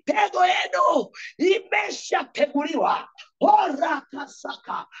 Oh, mitego yenu imeshateguliwa. Ora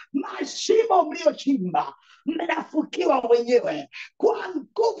kasaka, mashimo mliochimba mnafukiwa wenyewe kwa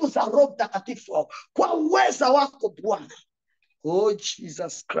nguvu za Roho Mtakatifu, kwa uweza wako Bwana. Oh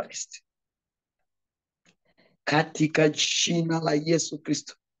Jesus Christ, katika jina la Yesu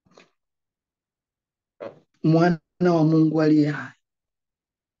Kristo. mwana wa Mungu aliye hai,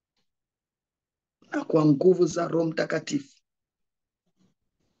 na kwa nguvu za Roho Mtakatifu.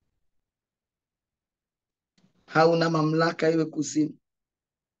 Hauna mamlaka ewe kuzimu,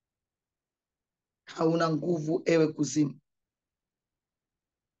 hauna nguvu ewe kuzimu,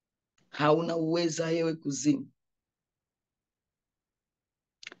 hauna uweza ewe kuzimu,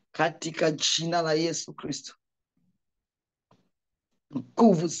 katika jina la Yesu Kristo.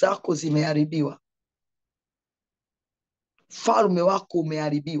 Nguvu zako zimeharibiwa, falme wako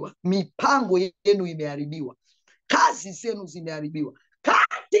umeharibiwa, mipango yenu imeharibiwa, kazi zenu zimeharibiwa,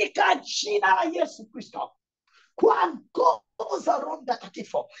 katika jina la Yesu Kristo. Kwa nguvu za Roho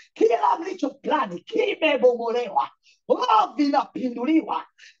Mtakatifu, kila mlicho plani kimebomolewa, vinapinduliwa,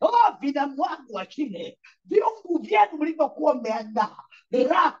 vinamwagwa chini. Viungu vyenu mlivyokuwa mmeandaa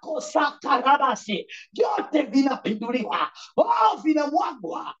rako sakarabasi, vyote vinapinduliwa,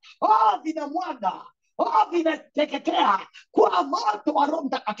 vinamwagwa, vinamwaga, vinateketea kwa moto wa Roho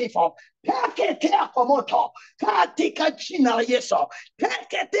Mtakatifu. Teketea kwa moto katika jina la Yesu.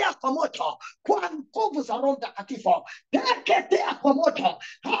 Teketea kwa moto kwa nguvu za Roho Mtakatifu. Teketea kwa moto,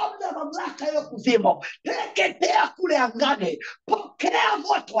 hauna mamlaka ya kuzimu. Teketea kule angani, pokea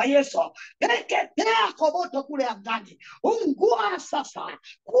moto wa Yesu. Teketea kwa moto kule angani, ungua sasa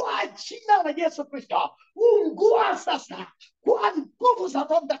kwa jina la Yesu Kristo. Ungua sasa kwa nguvu za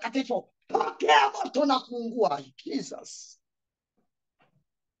Roho Mtakatifu. Pokea moto na kuungua. Jesus,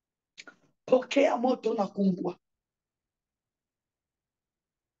 pokea moto na kuungua.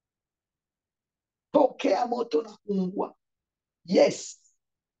 Pokea moto na kuungua. Yes,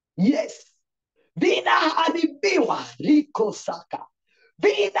 yes, vinaharibiwa, liko saka,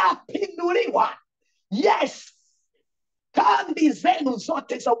 vinapinduliwa. Yes, kambi zenu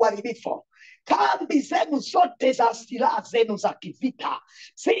zote za uharibifu, kambi zenu zote za silaha zenu za kivita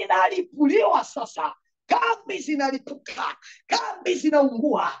zinalipuliwa sasa. Kambi zinalipuka, kambi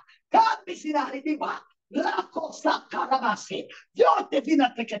zinaungua, kambi zinaharibiwa. Lako sakarabasi, vyote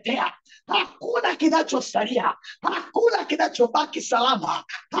vinateketea, hakuna kinachosalia, hakuna kinachobaki salama,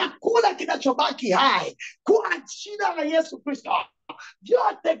 hakuna kinachobaki hai. Kwa jina la Yesu Kristo,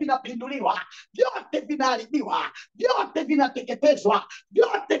 vyote vinapinduliwa, vyote vinaharibiwa, vyote vinateketezwa,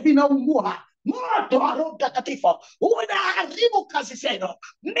 vyote vinaungua. Moto wa Roho Mtakatifu unaharibu kazi zenu,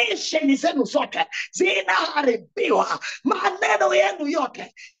 misheni zenu zote zinaharibiwa, maneno yenu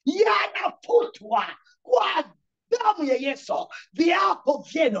yote yanafutwa kwa damu ya Yesu. Viapo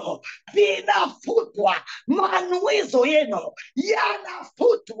vyenu vinafutwa, manuizo yenu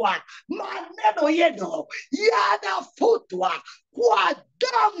yanafutwa, maneno yenu yanafutwa kwa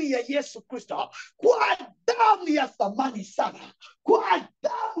damu ya Yesu Kristo, kwa damu ya thamani sana, kwa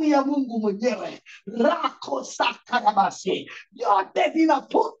damu ya Mungu mwenyewe. Rako sakarabasi, yote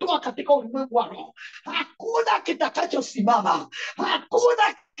vinafutwa katika ulimwengu wa roho. Hakuna kitakachosimama,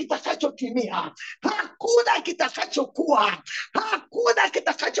 hakuna kitakachotimia, hakuna kitakachokuwa, hakuna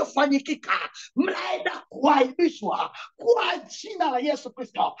kitakachofanyikika. Mnaenda kuaibishwa kwa jina la Yesu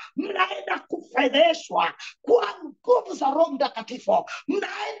Kristo, mnaenda kufedheshwa kwa nguvu za Roho Mtakatifu,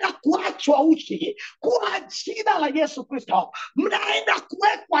 mnaenda kuachwa uchi kwa jina la Yesu Kristo, mnaenda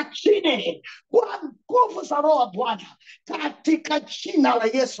kuwekwa chini kwa nguvu za Roho wa Bwana katika jina la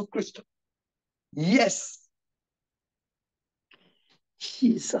Yesu Kristo. Yes,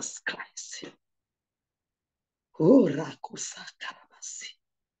 Jesus Christ. Orakusakarabasi,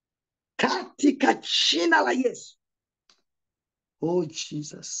 katika jina la Yesu. Oh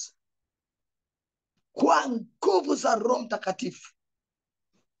Jesus, kwa nguvu za Roho Mtakatifu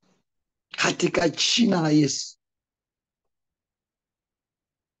katika jina la Yesu.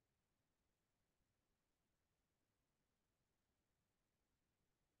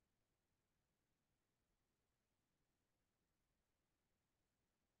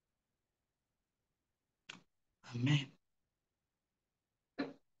 Amen.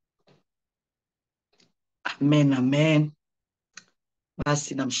 Amen, amen.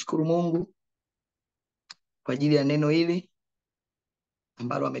 Basi namshukuru Mungu kwa ajili ya neno hili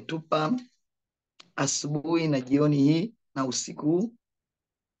ambalo ametupa asubuhi na jioni hii na usiku huu.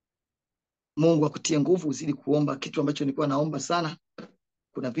 Mungu akutie nguvu, uzidi kuomba. Kitu ambacho nilikuwa naomba sana,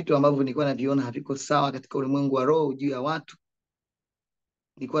 kuna vitu ambavyo nilikuwa naviona haviko sawa katika ulimwengu wa roho juu ya watu.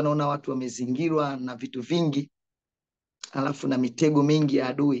 Nilikuwa naona watu wamezingirwa na vitu vingi, alafu na mitego mingi ya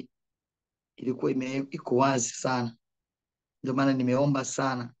adui ilikuwa iko wazi sana. Ndio maana nimeomba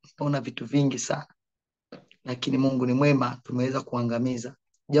sana, naona vitu vingi sana, lakini Mungu ni mwema, tumeweza kuangamiza.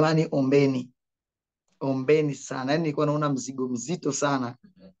 Jamani, ombeni, ombeni sana. Yaani nilikuwa naona mzigo mzito sana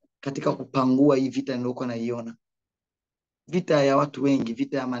katika kupangua hii vita nilikuwa naiona. Vita ya watu wengi,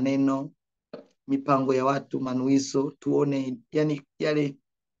 vita ya maneno, mipango ya watu, manuizo, tuone yani yale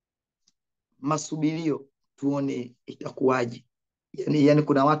masubirio, tuone itakuwaje. Yani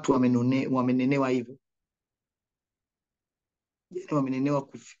kuna watu wamenenewa hivyo, yani wamenenewa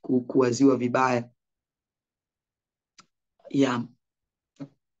kuwaziwa vibaya. Yeah.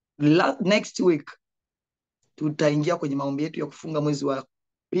 Next week tutaingia kwenye maombi yetu ya kufunga mwezi wa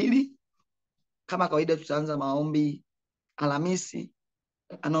pili. Kama kawaida tutaanza maombi Alhamisi,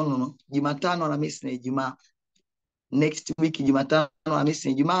 Jumatano, Alhamisi na Ijumaa. Next week Jumatano, Alhamisi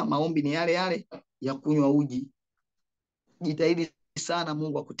na Ijumaa, maombi ni yale yale ya kunywa uji. Jitahidi sana,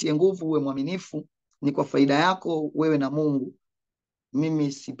 Mungu akutie nguvu, uwe mwaminifu, ni kwa faida yako wewe na Mungu.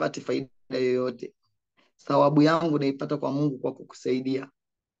 Mimi sipati faida yoyote, thawabu yangu naipata kwa Mungu kwa kukusaidia,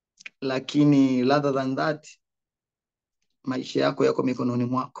 lakini rather than that, maisha yako yako mikononi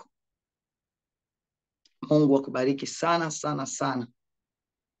mwako. Mungu akubariki sana sana sana,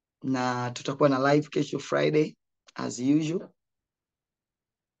 na tutakuwa na live kesho Friday as usual,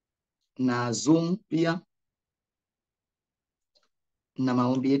 na Zoom pia, na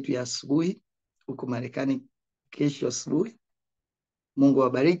maombi yetu ya asubuhi huko Marekani kesho asubuhi. Mungu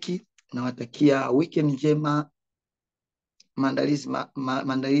awabariki, nawatakia weekend njema,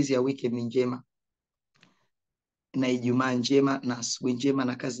 maandalizi ya weekend njema, na Ijumaa njema, na asubuhi njema,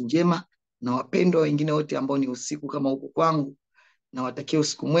 na kazi njema. Na wapendwa wengine wote ambao ni usiku kama huko kwangu, nawatakia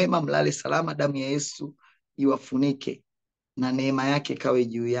usiku mwema, mlale salama, damu ya Yesu iwafunike na neema yake kawe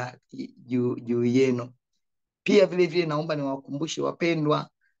juu yenu. Pia vile vile naomba niwakumbushe wapendwa,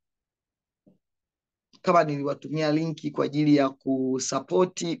 kama niliwatumia linki kwa ajili ya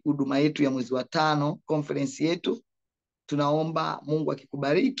kusapoti huduma yetu ya mwezi wa 5, conference yetu. Tunaomba Mungu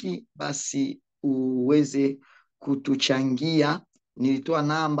akikubariki basi uweze kutuchangia. Nilitoa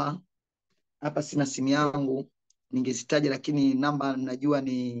namba hapa, sina simu yangu ningezitaja, lakini namba najua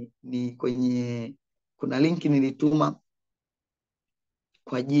ni kwenye, kuna linki nilituma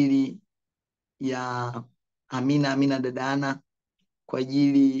kwa ajili ya Amina dadana, kwa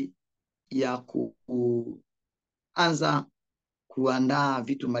ajili ya kuanza kuandaa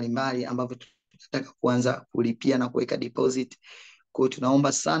vitu mbalimbali ambavyo tunataka kuanza kulipia na kuweka deposit. Kwa hiyo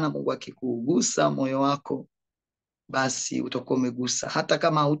tunaomba sana, Mungu akikugusa moyo wako basi utakuwa umegusa, hata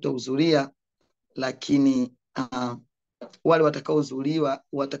kama hutahudhuria, lakini wale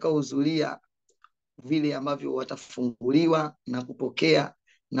watakaohudhuria vile ambavyo watafunguliwa na kupokea,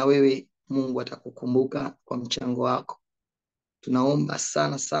 na wewe Mungu atakukumbuka kwa mchango wako. Tunaomba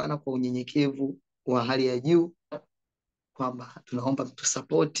sana sana kwa unyenyekevu wa hali ya juu kwamba tunaomba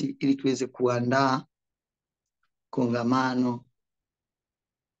mtusapoti ili tuweze kuandaa kongamano.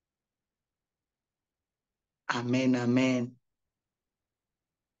 Amen, amen.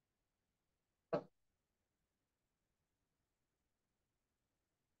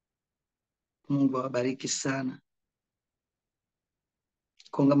 Mungu awabariki sana.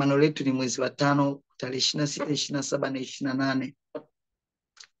 Kongamano letu ni mwezi wa 5 tarehe 26, 27 na 28.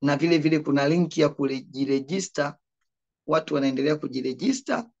 Na vile vile kuna linki ya kujirejista, watu wanaendelea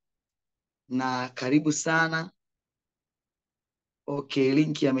kujirejista, na karibu sana. Okay,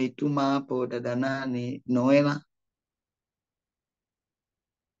 linki ameituma hapo dada nani Noela.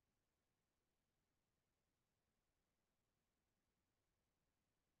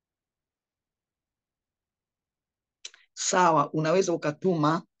 Sawa, unaweza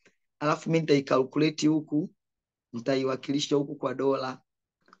ukatuma, alafu mimi nitaikalkulate huku, nitaiwakilisha huku kwa dola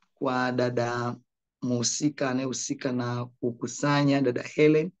kwa dada mhusika anayehusika na kukusanya, dada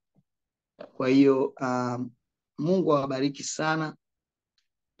Helen. Kwa hiyo Mungu awabariki sana.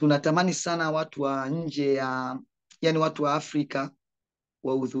 Tunatamani sana watu wa nje yani watu wa Afrika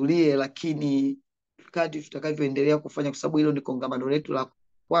wahudhurie, lakini kadri tutakavyoendelea kufanya, kwa sababu hilo ni kongamano letu la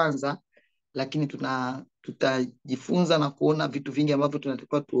kwanza, lakini tutajifunza na kuona vitu vingi ambavyo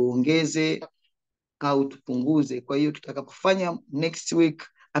tunatakiwa tuongeze au tupunguze. Kwa hiyo tutakapofanya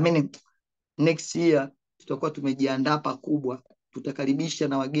next year tutakuwa tumejiandaa pakubwa, tutakaribisha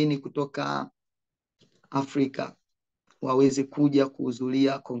na wageni kutoka Afrika waweze kuja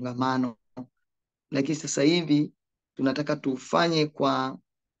kuhudhuria kongamano. Lakini sasa hivi tunataka tufanye kwa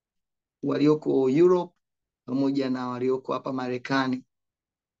walioko Europe pamoja na walioko hapa Marekani,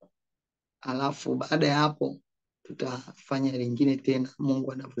 alafu baada ya hapo tutafanya lingine tena,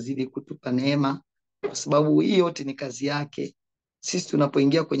 Mungu anavyozidi kutupa neema, kwa sababu hii yote ni kazi yake. Sisi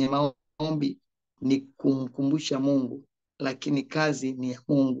tunapoingia kwenye maombi ni kumkumbusha Mungu, lakini kazi ni ya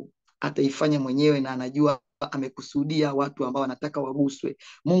Mungu, ataifanya mwenyewe, na anajua amekusudia watu ambao anataka waguswe.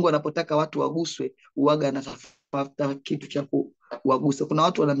 Mungu anapotaka watu waguswe, uwaga anatafuta kitu cha kuwagusa. Kuna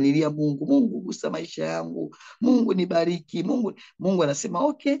watu wanamlilia Mungu, Mungu gusa maisha yangu, Mungu nibariki, Mungu anasema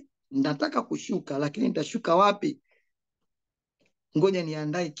okay, nataka kushuka, lakini nitashuka wapi? Ngoja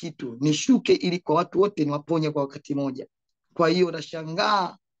niandae kitu nishuke, ili kwa watu wote niwaponye kwa wakati moja. Kwa hiyo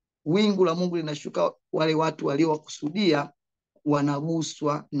nashangaa wingu la Mungu linashuka, wale watu waliowakusudia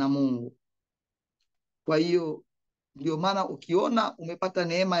wanaguswa na Mungu. Kwa hiyo ndio maana ukiona umepata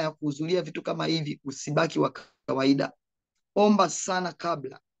neema ya kuhudhuria vitu kama hivi, usibaki wa kawaida. Omba sana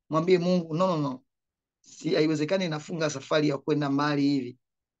kabla, mwambie Mungu, no, si haiwezekani nafunga safari ya kwenda mbali hivi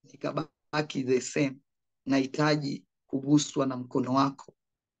nikabaki the same. Nahitaji kuguswa na mkono wako.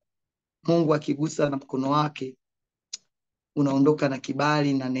 Mungu akigusa na mkono wake, unaondoka na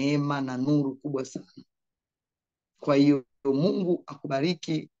kibali na neema na nuru kubwa sana. Kwa hiyo Mungu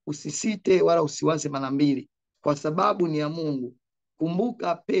akubariki, usisite wala usiwaze mara mbili, kwa sababu ni ya Mungu.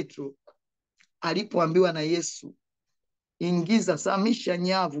 Kumbuka Petro alipoambiwa na Yesu, ingiza, samisha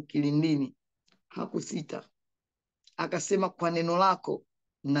nyavu kilindini, hakusita, akasema kwa neno lako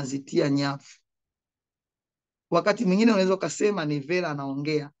nazitia nyavu. Wakati mwingine unaweza ukasema ni Vera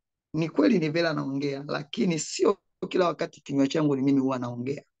anaongea. Ni kweli ni Vera anaongea, lakini sio kila wakati kinywa changu ni mimi huwa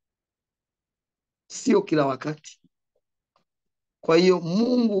naongea, sio kila wakati. Kwa hiyo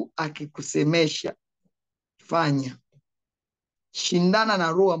Mungu akikusemesha, fanya, shindana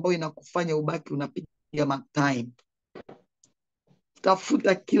na roho ambayo inakufanya ubaki unapiga matime.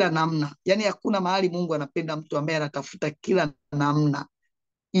 Tafuta kila namna, yani hakuna mahali Mungu anapenda mtu ambaye anatafuta kila namna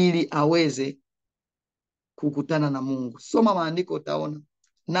ili aweze kukutana na Mungu. Soma maandiko utaona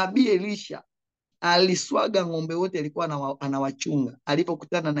Nabii Elisha aliswaga ng'ombe wote, alikuwa anawachunga.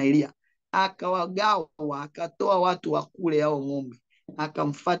 Alipokutana na Elia akawagawa, akatoa watu wakule hao ng'ombe,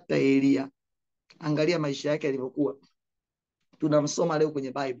 akamfuata Elia. Angalia maisha yake yalivyokuwa, tunamsoma leo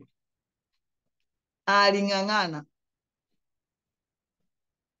kwenye Bible. Aling'ang'ana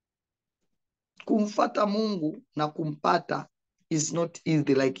kumfuata Mungu, na kumpata is not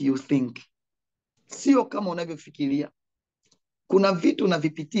easy like you think. Sio kama unavyofikiria. Kuna vitu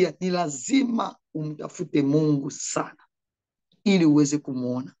unavipitia, ni lazima umtafute Mungu sana ili uweze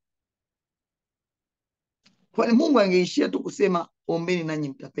kumuona. Kwani Mungu angeishia tu kusema ombeni nanyi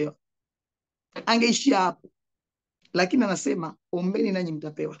mtapewa, angeishia hapo. Lakini anasema ombeni nanyi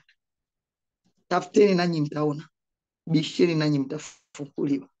mtapewa, tafuteni nanyi mtaona, bisheni nanyi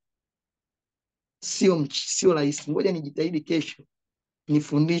mtafunguliwa. Sio rahisi. Ngoja nijitahidi kesho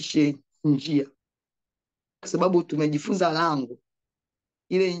nifundishe njia, kwa sababu tumejifunza lango.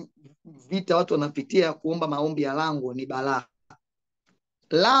 Ile vita watu wanapitia ya kuomba maombi ya lango ni balaa.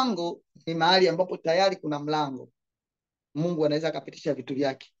 Lango ni mahali ambapo tayari kuna mlango, Mungu anaweza akapitisha vitu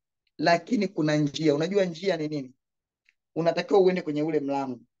vyake, lakini kuna njia. Unajua njia ni nini? Unatakiwa uende kwenye ule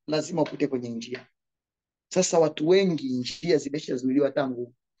mlango, lazima upite kwenye njia. Sasa watu wengi njia zimeshazuiliwa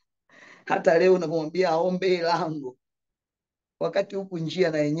tangu. Hata leo unapomwambia aombe lango, wakati huku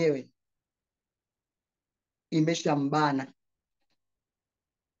njia na yenyewe imeshambana.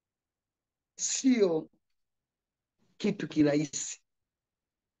 Sio kitu kirahisi.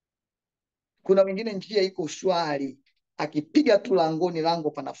 Kuna wengine njia iko shwari, akipiga tu langoni,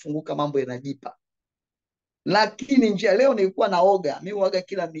 lango panafunguka, mambo yanajipa. Lakini njia, leo nilikuwa naoga, mimi huaga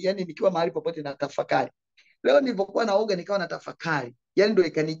yani nikiwa mahali popote na tafakari. Leo nilipokuwa naoga nikawa na tafakari, yani ndio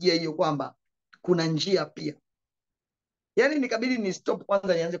ikanijia hiyo kwamba kuna njia pia. Yani nikabidi ni stop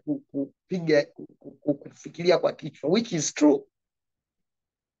kwanza, nianze kupiga kufikiria kwa kichwa, which is true.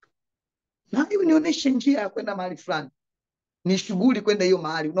 Na hiyo nionyeshe njia ya kwenda mahali fulani, ni shughuli kwenda hiyo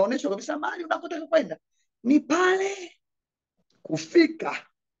mahali. Unaonyeshwa kabisa mahali unapotaka kwenda ni pale. Kufika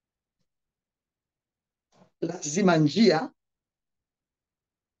lazima njia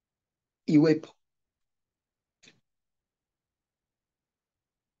iwepo,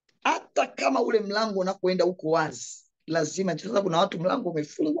 hata kama ule mlango unakoenda uko wazi, lazima. Sasa kuna watu mlango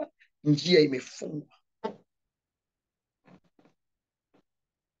umefungwa, njia imefungwa.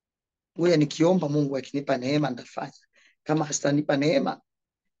 Ngoja nikiomba Mungu akinipa neema nitafanya. Kama hasitanipa neema,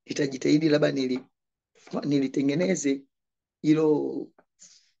 nitajitahidi labda nilitengeneze hilo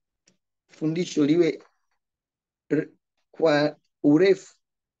fundisho liwe kwa urefu,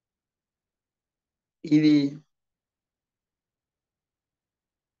 ili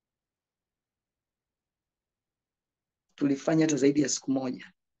tulifanya hata zaidi ya siku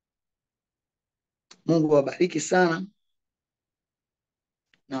moja. Mungu awabariki sana,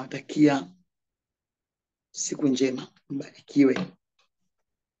 nawatakia siku njema, mbarikiwe.